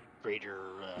 greater.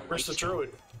 Where's the light skill.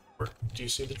 druid? Do you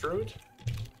see the druid?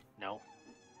 No.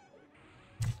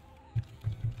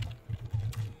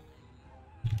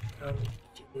 Come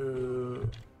to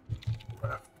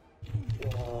left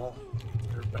wall,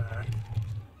 your back,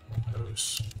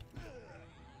 post,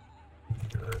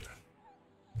 good.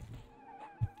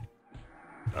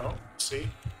 Oh, see?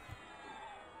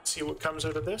 See what comes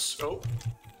out of this? Oh.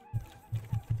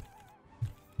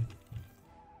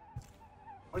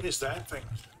 What is that thing?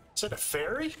 Is that a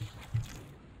fairy?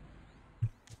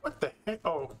 What the heck?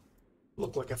 Oh,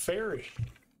 look like a fairy.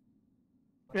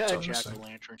 Yeah, What's on this thing?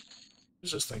 jack-o'-lantern.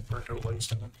 What's this thing burnt out lights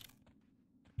down?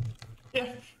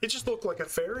 Yeah, it just looked like a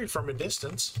fairy from a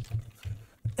distance.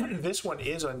 This one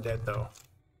is undead, though.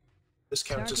 This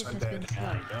counts as Target has been undead. slowed.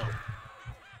 I know.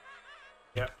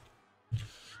 Yep.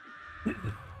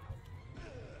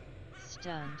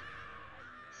 Stunned.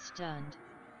 Stunned.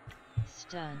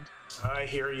 Stunned. I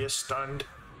hear you, stunned.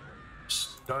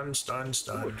 Stunned, stunned, Ooh,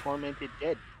 stunned. tormented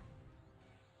dead.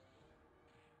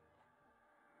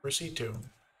 Where's he to?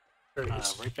 There he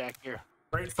is. Right back here.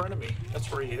 Right in front of me. That's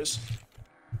where he is.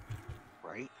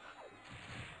 Right?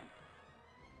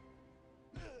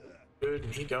 Good,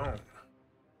 and he gone.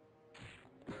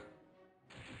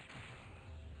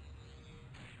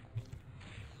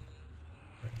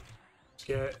 Let's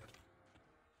get...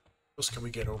 What else can we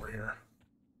get over here?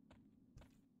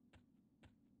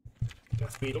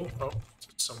 Death Beetle? Oh,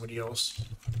 somebody else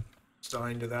is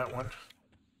dying to that one.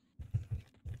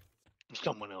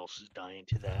 Someone else is dying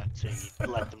to that, so you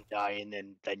let them die, and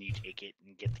then you take it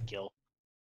and get the kill.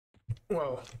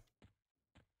 Well,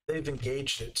 they've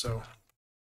engaged it, so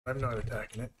I'm not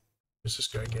attacking it. What's this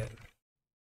guy getting?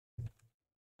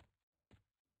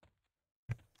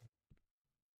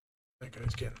 That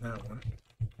guy's getting that one.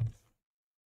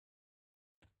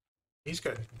 He's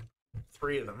got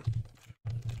 3 of them.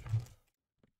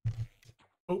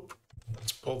 Oop.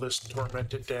 Let's pull this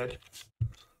tormented dead.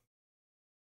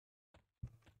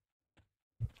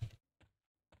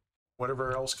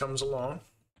 Whatever else comes along.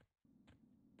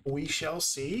 We shall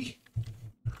see.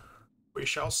 We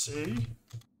shall see.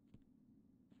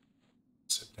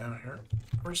 Sit down here.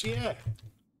 Where's he at?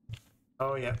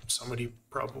 Oh yeah, somebody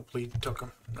probably took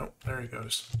him. Nope, there he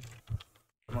goes.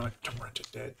 Come on, tormented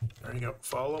dead. There you go.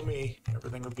 Follow me.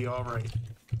 Everything will be alright.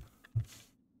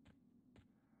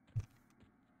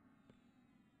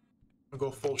 I'll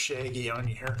go full Shaggy on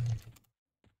you here.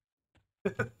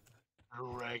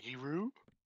 Raggy Roo?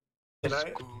 Can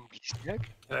Scooby Snack?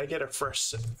 I get a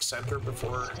fresh center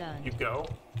before Stunned. you go?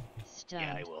 Stunned.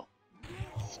 Yeah, I will.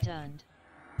 Stunned.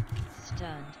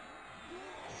 Stunned.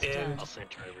 And- I'll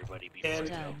center everybody before And I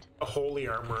go. Stunned. a holy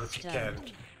armor if you can.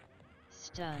 Stunned.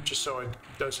 Stunned. Just so it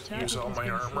doesn't Target use all has my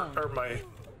been armor slowed. or my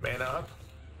mana up.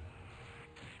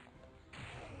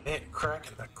 Man,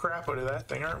 cracking the crap out of that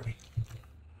thing, aren't we?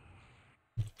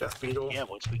 Death Beetle, Yeah,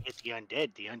 once we get the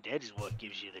undead is what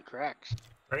gives you the cracks.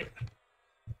 right?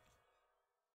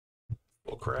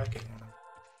 Full cracking.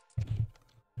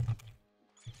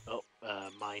 Oh,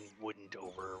 mine wouldn't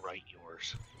overwrite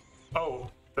yours. Oh,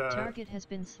 the Target has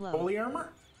been slowed. holy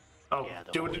armor? Oh, Yeah,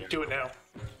 the do holy it! Do it armor.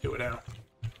 now! Do it now!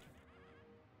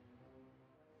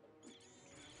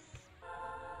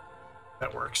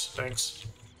 That works. Thanks.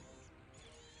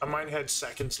 Mine had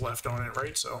seconds left on it,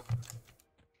 right? So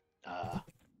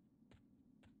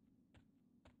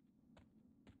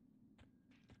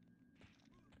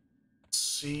let's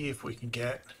see if we can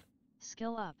get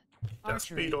Skill up. Death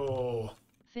Archery. Beetle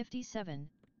 57.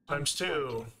 times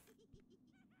 2.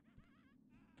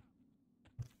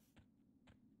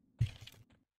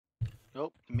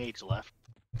 Nope, mage left.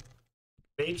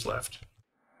 Mage left.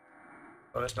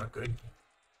 Oh, that's not good.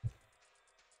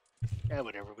 Yeah,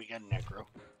 whatever, we got a necro.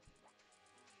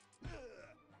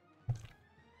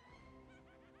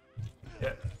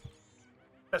 Yeah.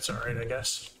 That's alright, I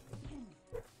guess.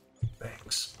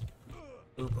 Thanks.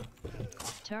 Oop.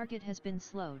 Target has been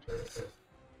slowed.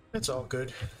 It's all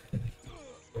good.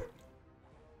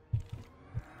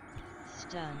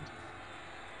 Stunned.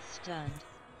 Stunned.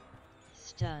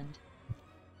 Stunned.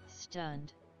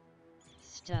 Stunned.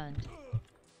 Stunned.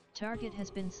 Target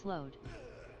has been slowed.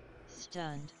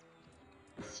 Stunned.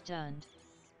 Stunned.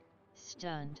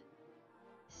 Stunned.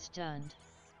 Stunned.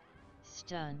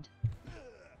 Stunned.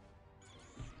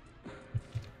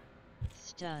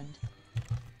 Stunned.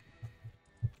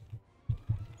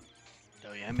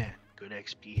 Oh yeah, man. Good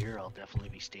XP here. I'll definitely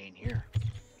be staying here.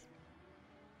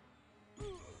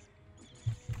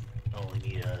 Only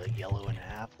need a yellow and a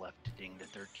half left to ding to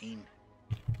 13.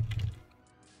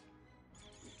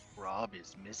 Rob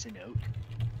is missing out.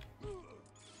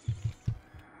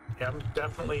 Yeah, I'm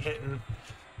definitely hitting.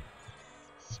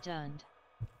 Stunned.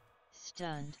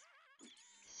 Stunned.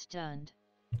 Stunned.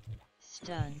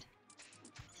 Stunned.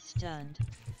 Stunned.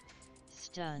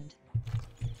 Stunned.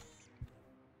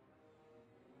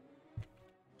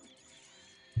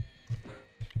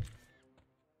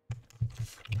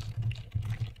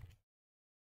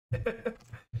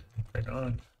 Right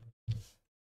on.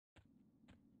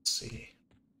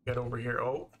 Get over here.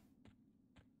 Oh,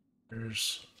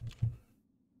 there's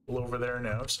people over there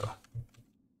now, so.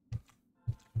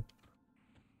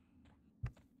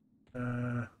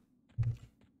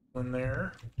 One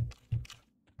there.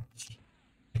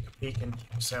 Take a peek, and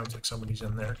sounds like somebody's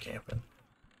in there camping.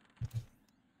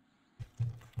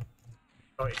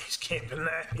 Oh, yeah, he's camping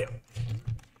that. Yep.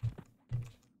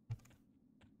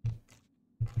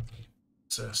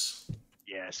 What's this?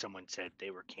 Yeah, someone said they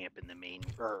were camping the main,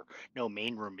 or no,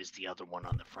 main room is the other one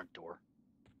on the front door.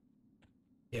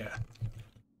 Yeah.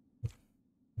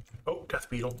 Oh, death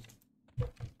beetle.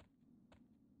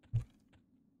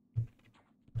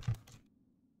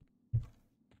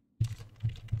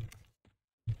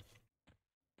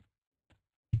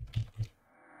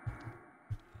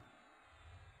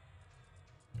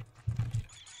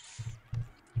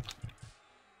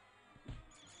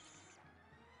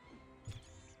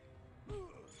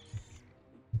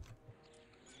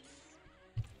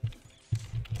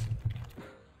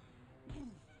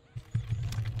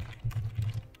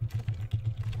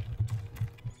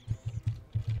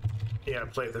 Yeah, I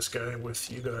played this guy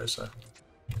with you guys.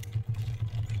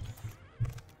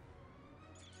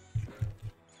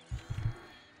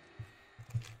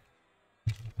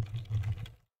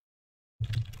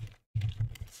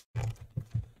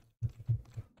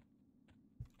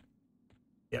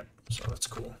 Yep, so that's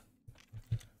cool.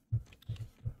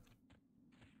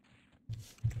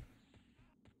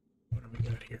 What do we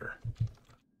got here?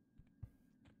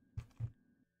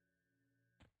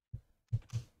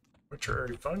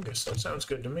 Mortuary fungus, that sounds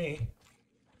good to me.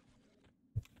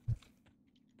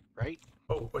 Right?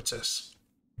 Oh, what's this?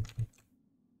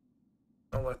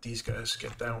 I'll let these guys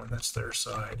get that one, that's their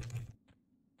side.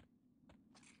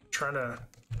 Trying to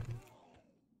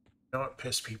not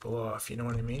piss people off, you know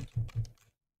what I mean?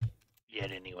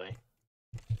 Yet anyway.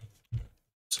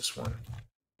 What's this one?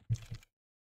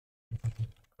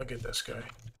 Look at this guy.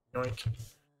 Yoink.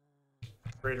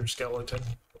 Greater skeleton.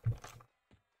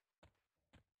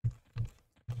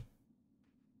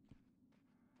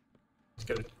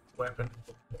 He's got a weapon.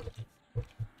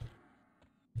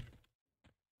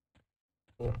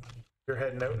 Cool. You're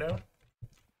heading out now?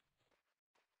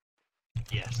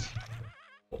 Yes.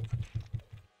 Cool.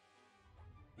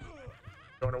 You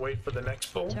want to wait for the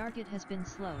next bull? Target has been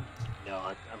slowed. No,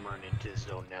 I'm running into the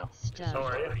zone now. Stunned. Oh,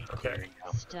 are you? Already Okay. clearing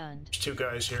now. Stunned. There's two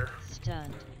guys here.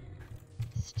 Stunned.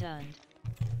 Stunned.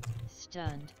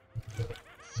 Stunned.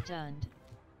 Stunned.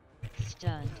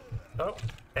 Stunned. Oh,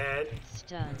 Ed.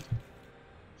 Stunned.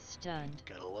 Stunned.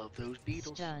 Gotta love those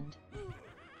beetles. Stunned.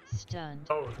 Stunned.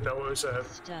 Oh, no, it was a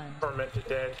Stunned. tormented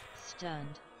dead.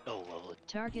 Stunned. Oh, lovely.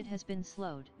 Target has been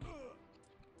slowed.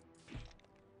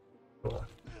 Cool.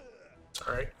 It's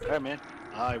alright. Alright, man.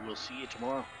 I will see you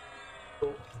tomorrow.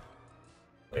 Cool.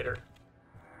 Later.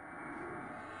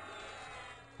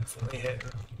 Definitely hitting.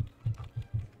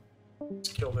 Let's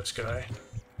kill this guy.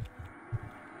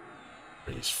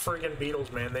 These friggin'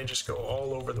 beetles, man, they just go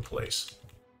all over the place.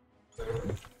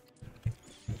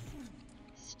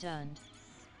 Stunned.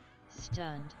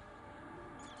 Stunned.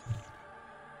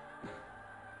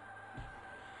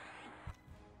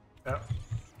 Yeah,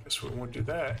 guess we won't do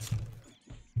that.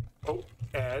 Oh,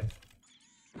 add.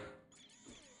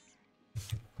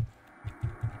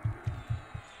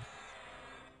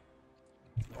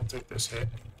 I'll take this hit.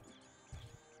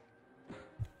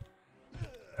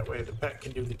 That way the pet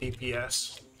can do the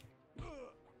DPS.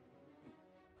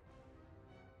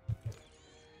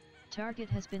 Target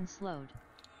has been slowed.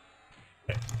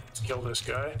 Okay, let's kill this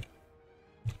guy.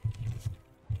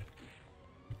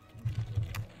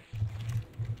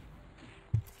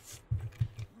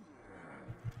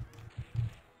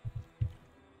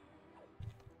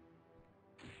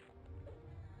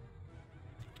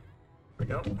 There we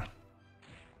go.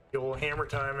 The old hammer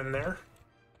time in there.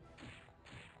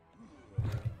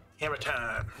 Hammer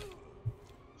time.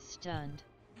 Stunned.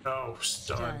 Oh,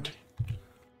 stunned.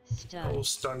 Stunned. Oh,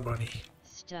 stun bunny.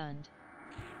 Stunned.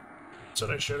 That's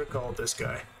what I should have called this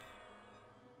guy.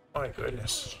 My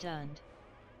goodness. Stunned.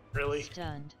 Really?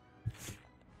 Stunned.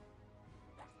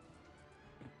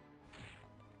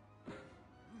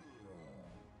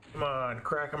 Come on,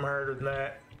 crack him harder than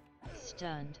that.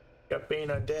 Stunned. Got Bane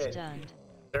undead. Stunned.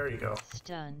 There you go.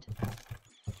 Stunned.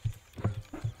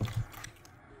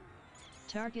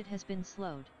 Target has been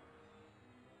slowed.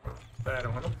 That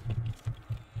on him.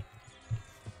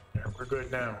 There, we're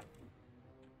good now.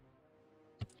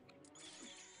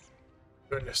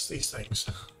 Goodness, these things.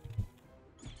 There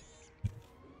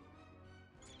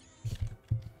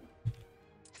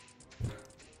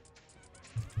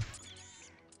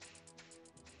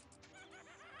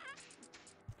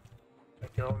we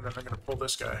go, and then I'm gonna pull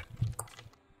this guy.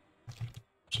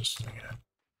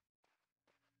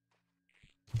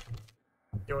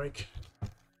 yoink.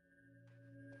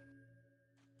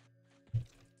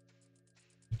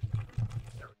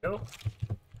 There we go.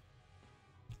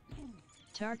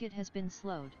 Target has been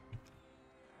slowed.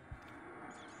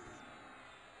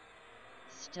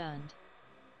 Stunned.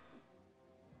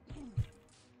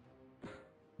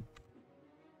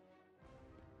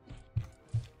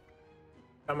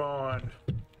 Come on.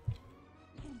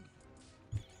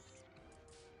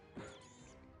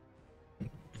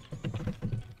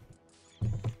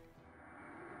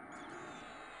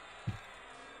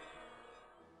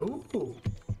 Ooh.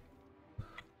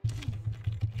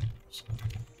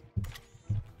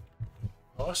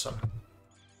 Awesome.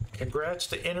 Congrats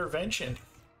to Intervention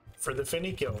for the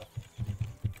Finny kill.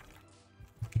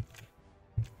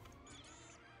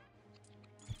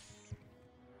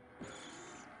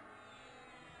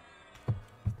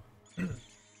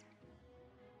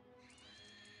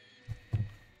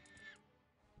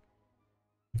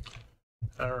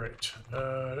 All right.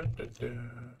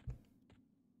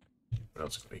 What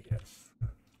else can we get?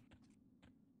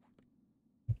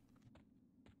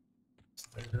 Is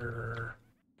there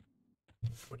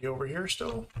somebody over here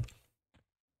still?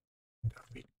 Gotta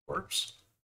be Dwarfs.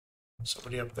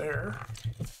 Somebody up there.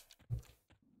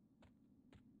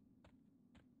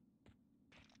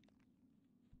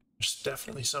 There's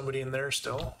definitely somebody in there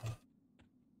still.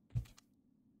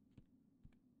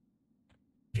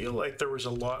 Feel like there was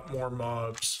a lot more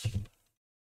mobs.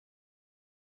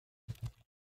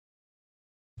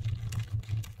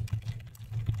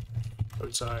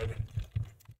 Outside.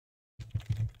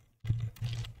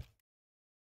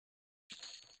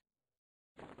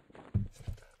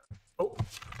 Oh,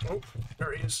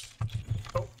 there he is.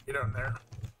 Oh, get down there.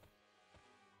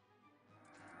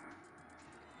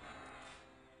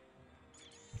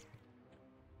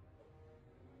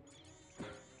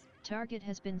 Target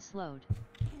has been slowed.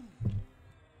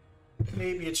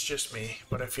 Maybe it's just me,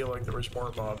 but I feel like there was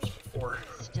more mobs before.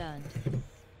 Stunned.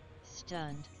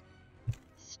 Stunned.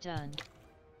 Stunned.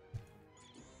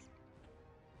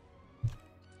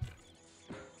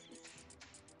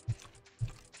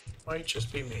 Might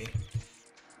just be me.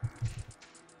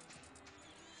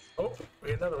 Oh, we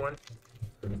get another one.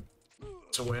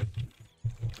 It's a win.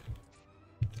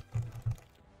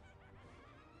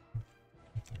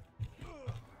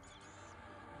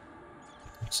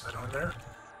 Is that on there?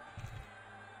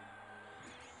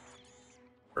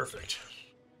 Perfect.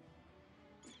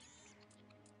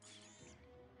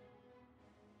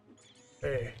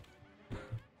 Hey.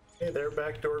 Hey there,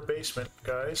 backdoor basement,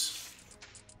 guys.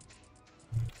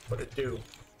 What'd it do?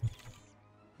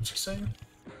 What's he saying?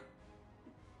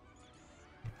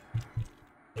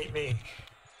 Ain't me.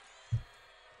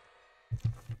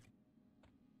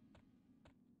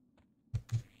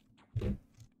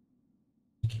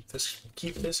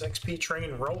 Keep this XP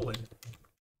train rolling.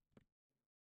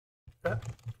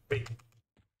 Wait.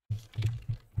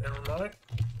 Never mind.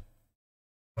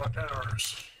 Not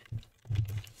ours.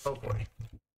 Oh boy.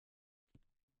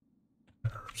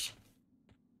 Ours.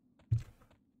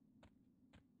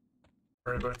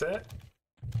 Sorry about that.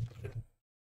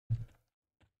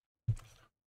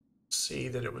 See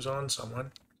that it was on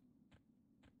someone.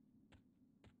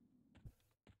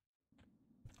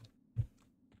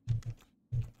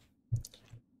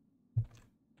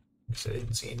 I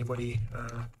didn't see anybody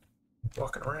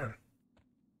walking around.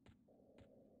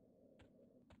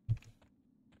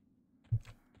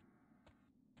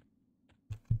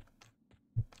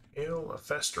 Hail a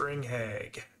festering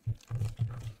hag.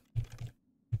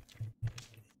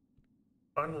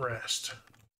 Unrest.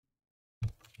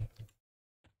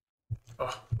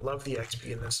 Oh, love the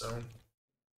XP in this zone.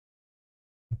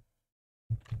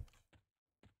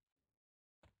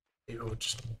 Maybe we'll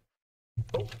just...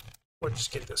 Oh, we'll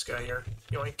just get this guy here.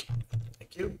 Yoink.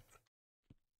 Thank you.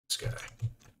 This guy.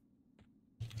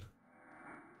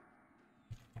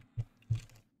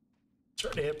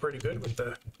 Starting to hit pretty good with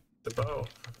the bow.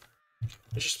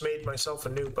 I just made myself a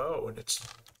new bow, and it's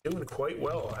doing quite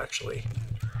well, actually.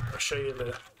 I'll show you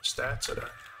the stats of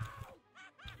it.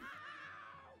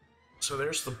 So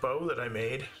there's the bow that I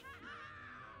made.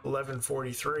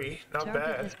 1143. Not Target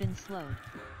bad. has been slowed.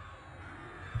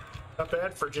 Not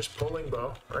bad for just pulling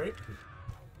bow, right?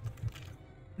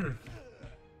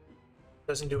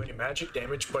 Doesn't do any magic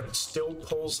damage, but it still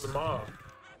pulls the mob.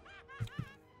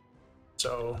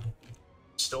 So,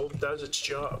 it still does its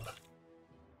job.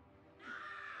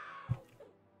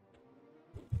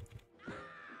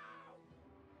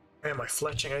 Man, my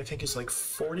fletching I think is like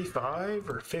 45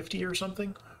 or 50 or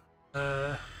something.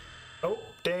 Oh,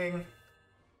 dang.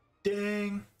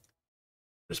 Dang.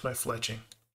 Where's my fletching?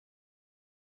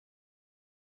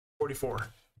 44.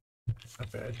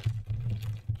 Not bad.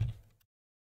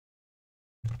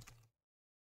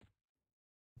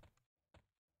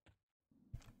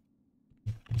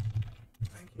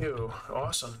 You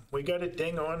awesome. We got a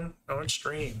ding on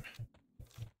stream.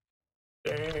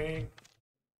 Dang.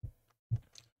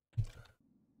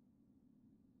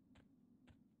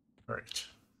 All right.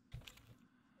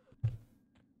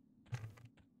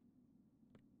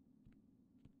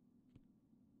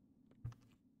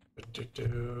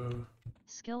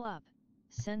 Skill up.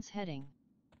 Sense heading.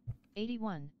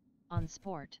 81. On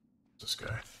sport. This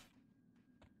guy.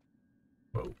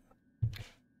 Whoa.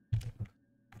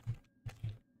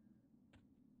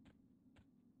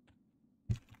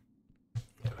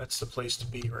 Yeah, that's the place to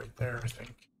be right there, I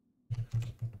think.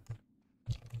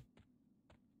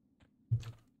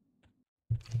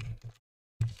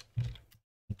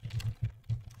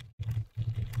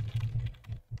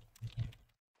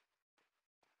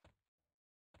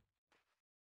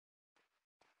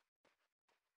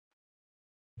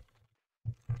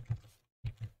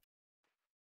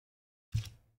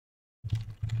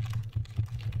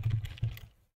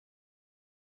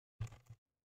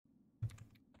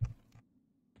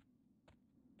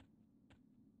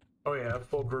 Oh yeah,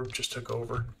 full group just took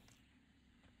over.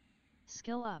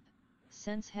 Skill up.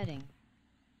 Sense heading.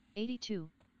 82.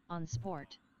 On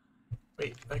sport.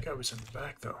 Wait, that guy was in the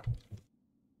back though.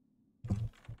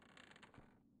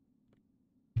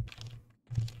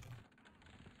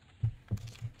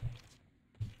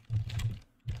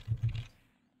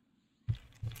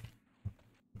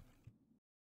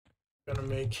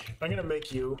 I'm gonna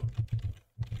make you.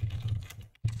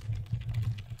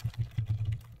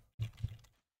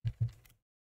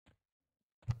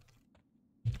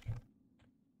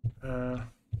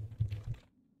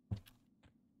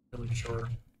 Really sure.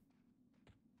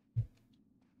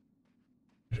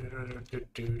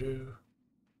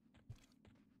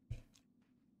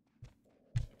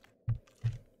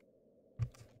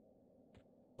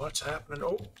 What's happening?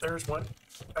 Oh, there's one.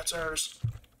 That's ours.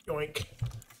 Yoink.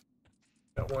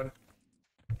 That one.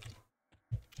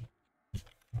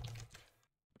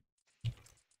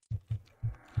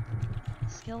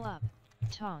 Skill up.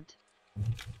 Taunt.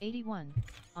 81.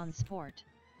 On sport.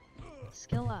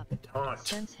 Skill up. Taunt.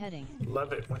 Sense heading.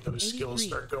 Love it when those skills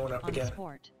start going up on again.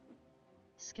 Sport.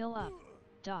 Skill up.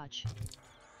 Dodge.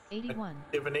 81.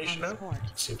 Divination on up. sport.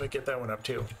 See if I get that one up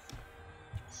too.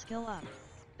 Skill up.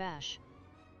 Bash.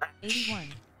 81.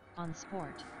 On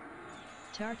sport.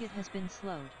 Target has been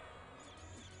slowed.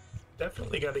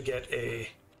 Definitely got to get a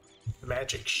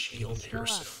magic shield Skill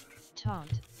here up. soon.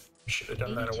 Taunt. Should have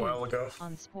done that a 82. while ago.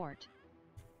 On sport.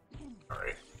 All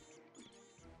right.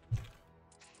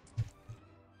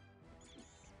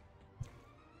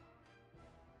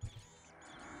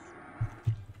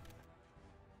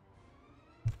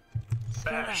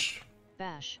 Skill Bash. up.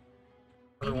 Bash.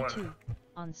 Another 82. one.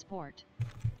 On sport.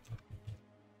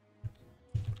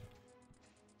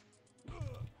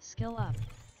 Skill up.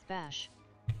 Bash.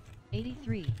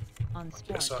 83. On I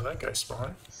sport. saw that guy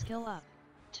spawn. Skill up.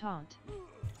 Taunt.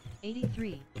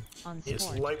 83. On He is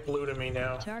sport. light blue to me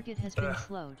now. Target has been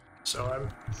slowed. So I'm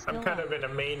Skill kind up. of in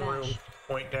a main Bash. room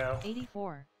point now.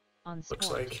 84. On sport.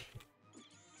 Looks like.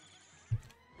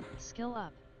 Skill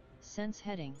up. Sense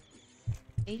heading.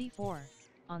 84.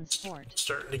 On sport.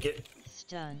 Starting to get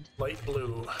Stunned. light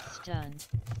blue. Stunned.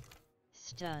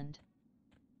 Stunned.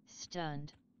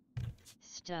 Stunned.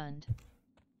 Stunned.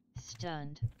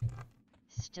 Stunned.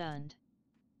 Stunned.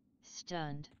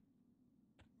 Stunned.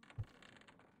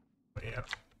 But yeah.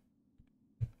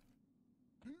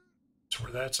 That's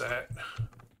where that's at.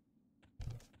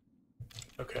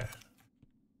 Okay.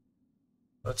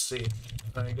 Let's see.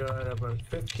 I got about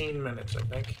 15 minutes, I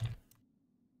think.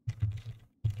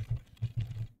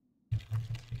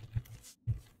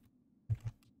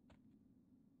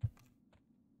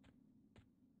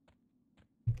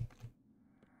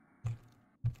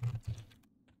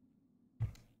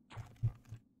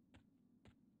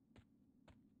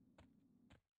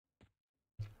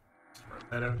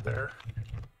 That out there.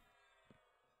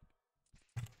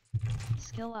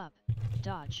 Skill up.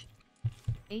 Dodge.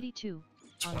 82.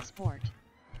 On sport.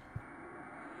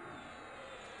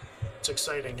 It's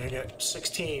exciting. I got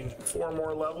 16, 4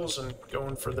 more levels and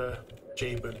going for the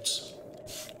J boots.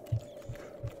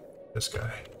 This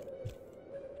guy.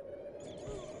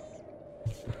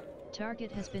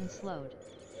 Target has been slowed.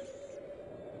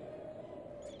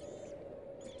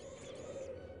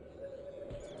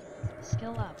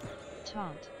 Skill up.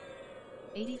 Taunt.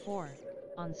 84.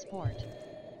 On sport.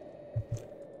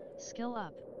 Skill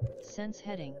up. Sense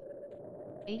heading.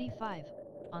 85.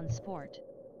 On sport.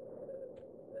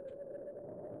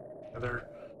 They're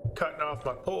cutting off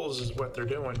my poles is what they're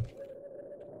doing.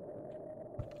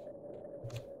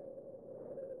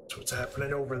 That's what's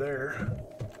happening over there.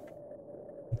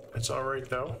 That's alright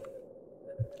though.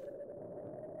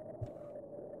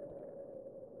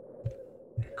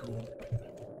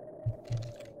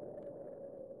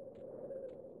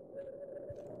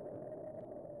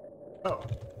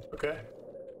 Okay.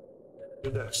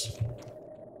 Do this.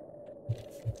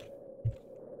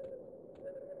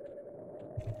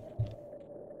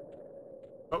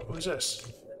 Oh, who's this?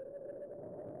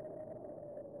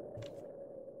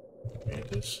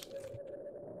 Mantis?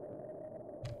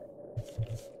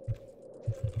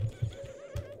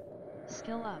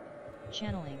 Skill up.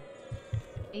 Channeling.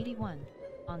 81.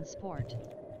 On sport.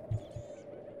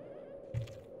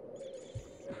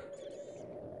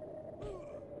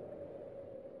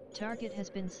 Target has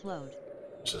been slowed.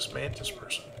 Who's this Mantis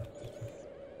person?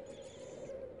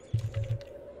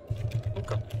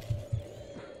 Okay.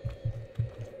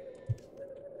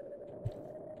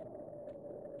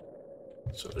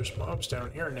 So there's mobs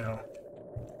down here now.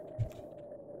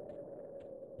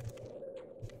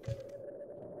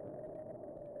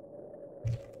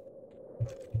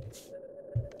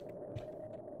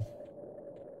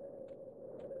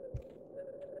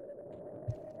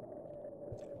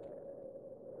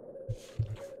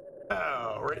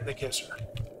 Oh, right in the kisser.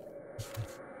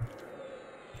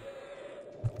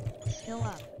 Skill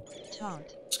up.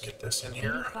 Taunt. Let's get this in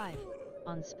here. 85.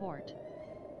 On sport.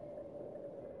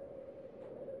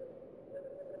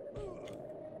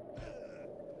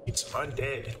 Need some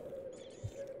undead.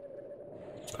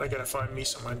 But I gotta find me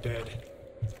some undead.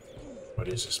 What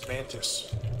is this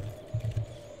Mantis?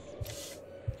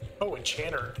 Oh,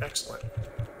 enchanter. Excellent.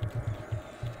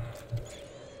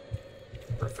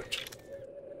 Perfect.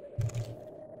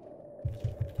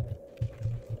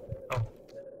 Oh.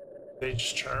 They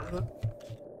just charm them?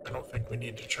 I don't think we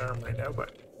need to charm right now,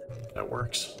 but that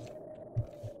works.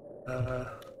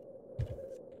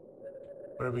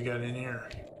 What do we got in here?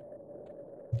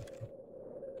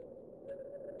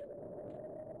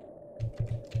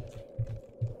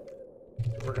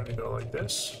 We're gonna go like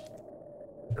this.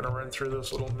 Gonna run through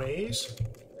this little maze.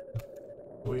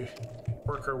 We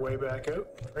work our way back out.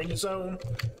 Train the zone.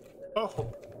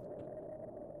 Oh!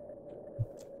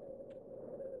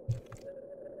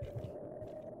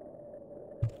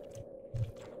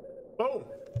 Oh!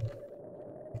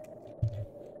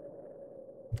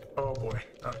 Oh boy,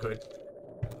 not good.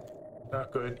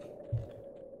 Not good.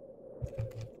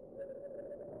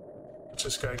 What's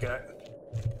this guy got?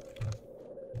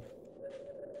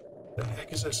 The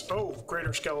heck is this? Oh,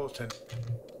 greater skeleton.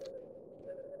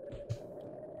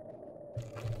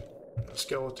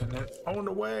 Skeleton on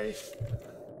the way.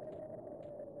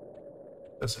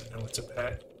 Doesn't know it's a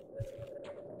pet.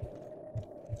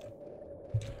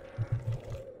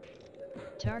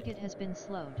 Target has been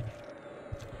slowed.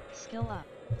 Skill up.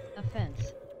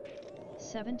 Offense.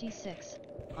 76.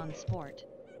 On sport.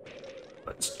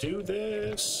 Let's do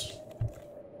this.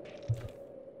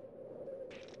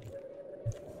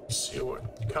 See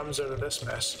what comes out of this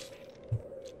mess.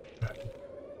 Okay.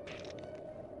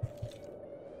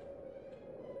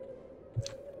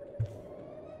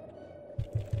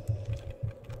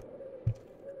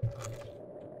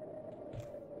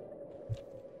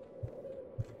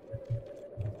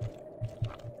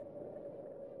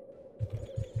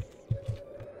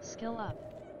 Skill up.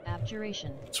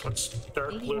 Abjuration. This one's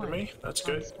dark blue to me. That's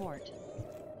good. Sport.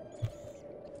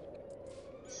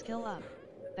 Skill up.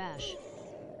 Bash.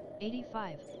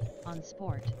 85. On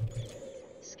sport.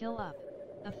 Skill up.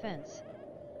 Offense.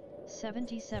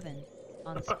 77.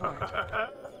 On sport.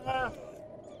 I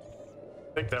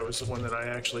think that was the one that I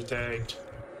actually tagged.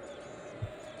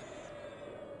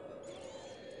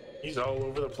 He's all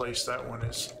over the place, that one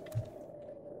is.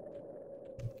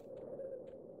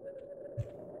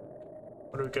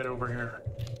 What do we got over here?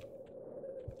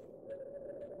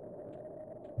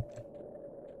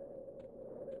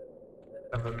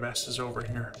 Have a mess is over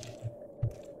here.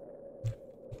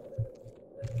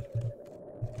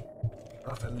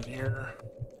 Nothing in here.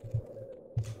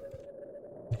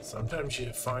 Sometimes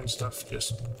you find stuff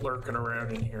just lurking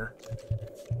around in here.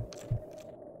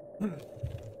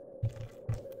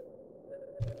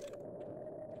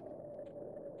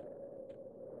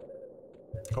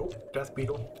 Oh, death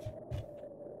beetle.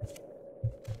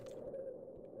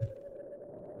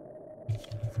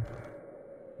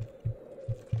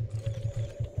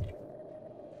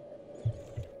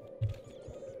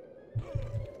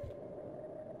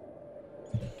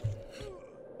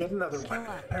 Get another one.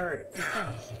 Alright.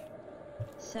 Defense.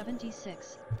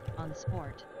 76. On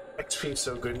sport. XP's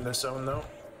so good in this zone though.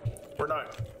 We're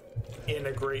not in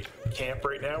a great camp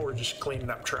right now, we're just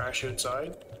cleaning up trash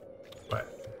outside.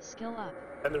 But Skill up.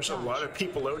 and there's a lot of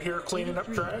people out here cleaning up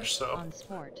 83 trash, so on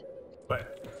sport.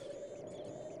 but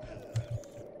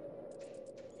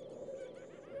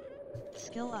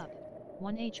Skill up.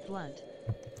 1H blunt.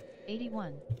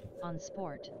 81. On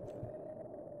sport.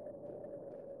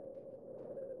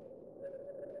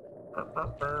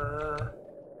 Go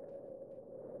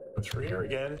through here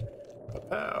again.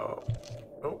 Pow.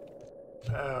 Oh.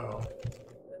 Pow.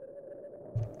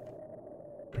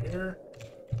 Over here.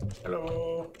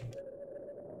 Hello.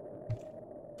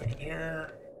 Nothing in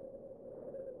here.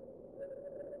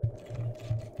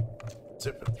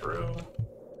 Zip it through.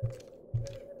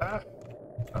 Ah.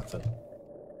 Nothing.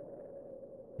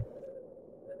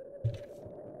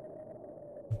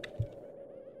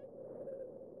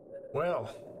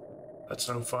 Well, that's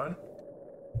no fun.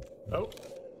 Oh.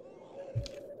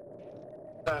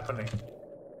 What's happening?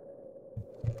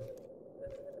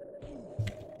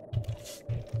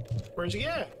 Where's he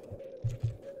at?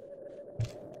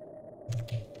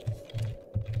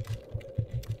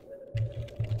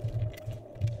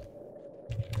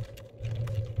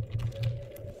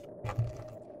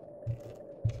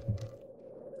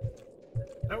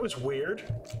 That was weird.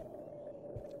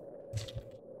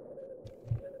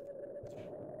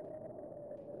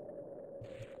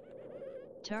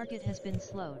 Target has been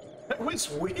slowed. That was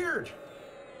weird.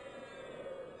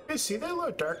 Hey, see that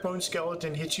little Darkbone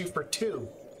skeleton hits you for 2.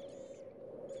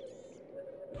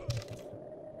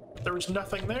 There was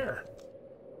nothing there.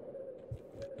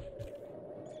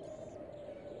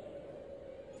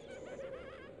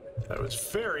 That was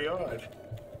very odd.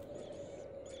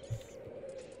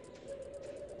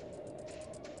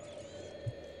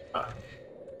 Ah.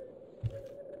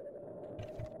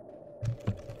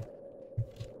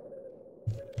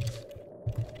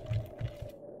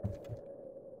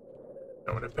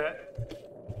 I want a pet.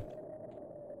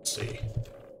 Let's see.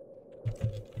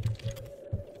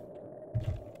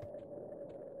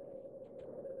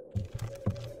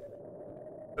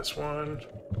 This one.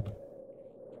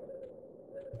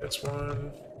 This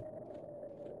one.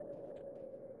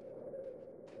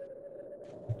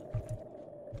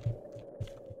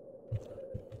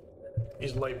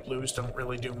 These light blues don't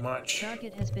really do much.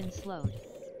 Target has been slowed.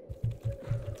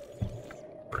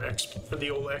 For the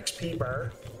old XP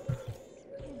bar.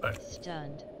 But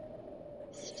Stunned.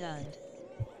 Stunned.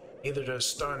 neither does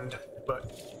stunned, but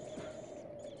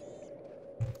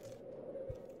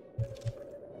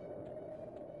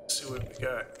let's see what we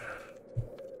got.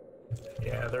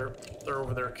 Yeah, they're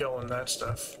over there killing that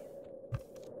stuff.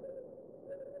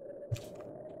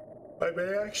 I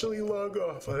may actually log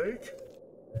off, I think.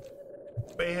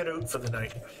 May head out for the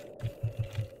night.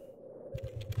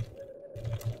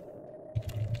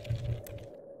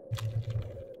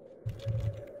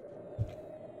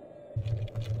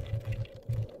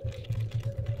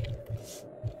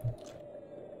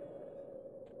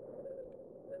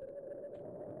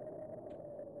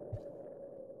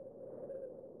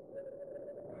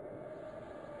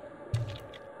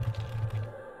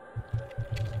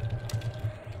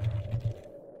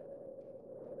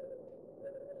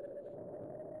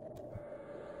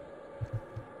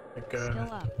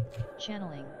 Skill up.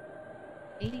 Channeling.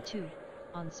 82.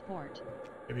 On sport.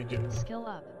 Maybe do Skill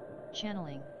up.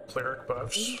 Channeling. cleric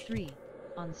buffs. 83.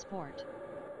 On sport.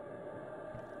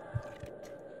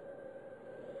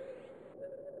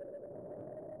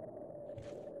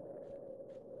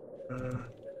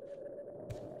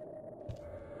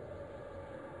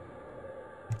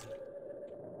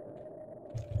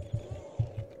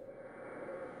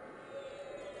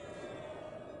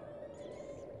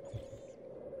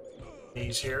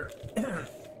 These here. I'll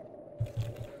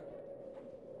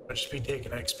just be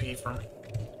taking XP from.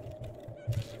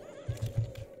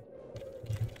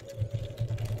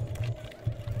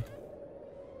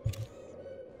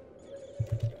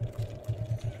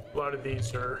 A lot of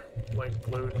these are like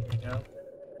blue to me now.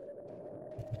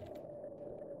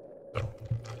 So,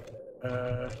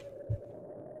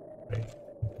 wait.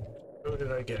 Who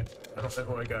did I get? I don't know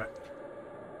who I got.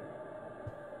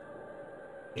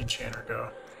 Enchanter go.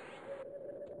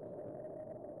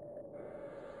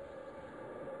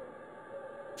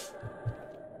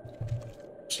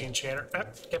 See Enchanter. Ah,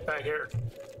 get back here.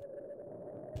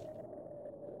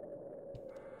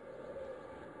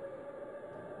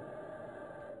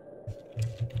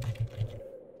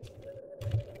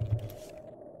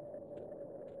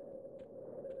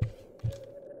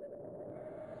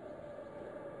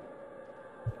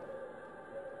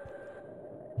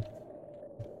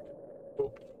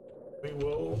 We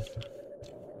will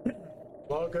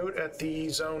log out at the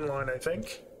zone line, I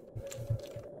think.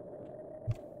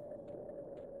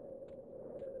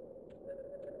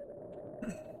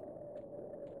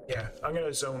 Yeah, I'm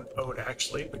gonna zone out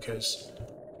actually because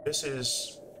this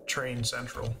is train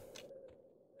central.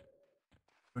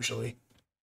 Usually.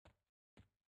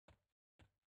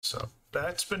 So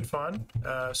that's been fun.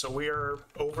 So we are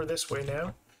over this way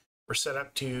now. We're set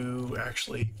up to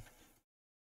actually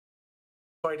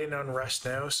fighting unrest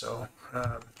now, so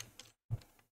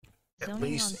at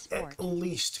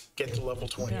least get to level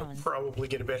 20. I'll probably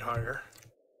get a bit higher.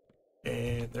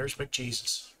 And there's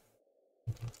McJesus.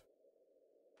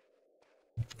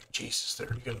 Jesus,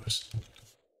 there he goes.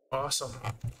 Awesome.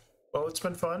 Well, it's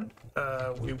been fun.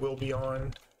 We will be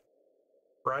on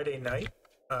Friday night.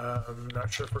 I'm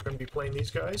not sure if we're going to be playing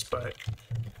these guys, but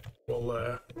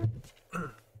we'll we'll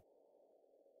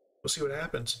see what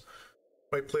happens.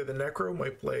 Might play the Necro,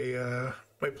 might play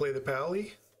the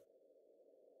Pally.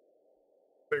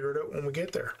 Figure it out when we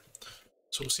get there.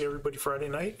 So we'll see everybody Friday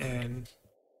night, and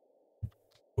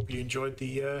hope you enjoyed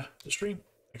the stream.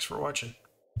 Thanks for watching.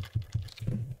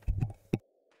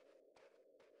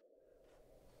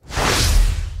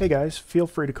 Hey guys, feel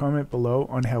free to comment below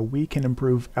on how we can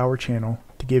improve our channel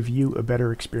to give you a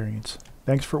better experience.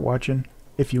 Thanks for watching.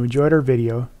 If you enjoyed our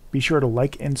video, be sure to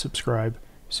like and subscribe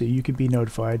so you can be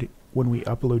notified when we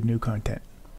upload new content.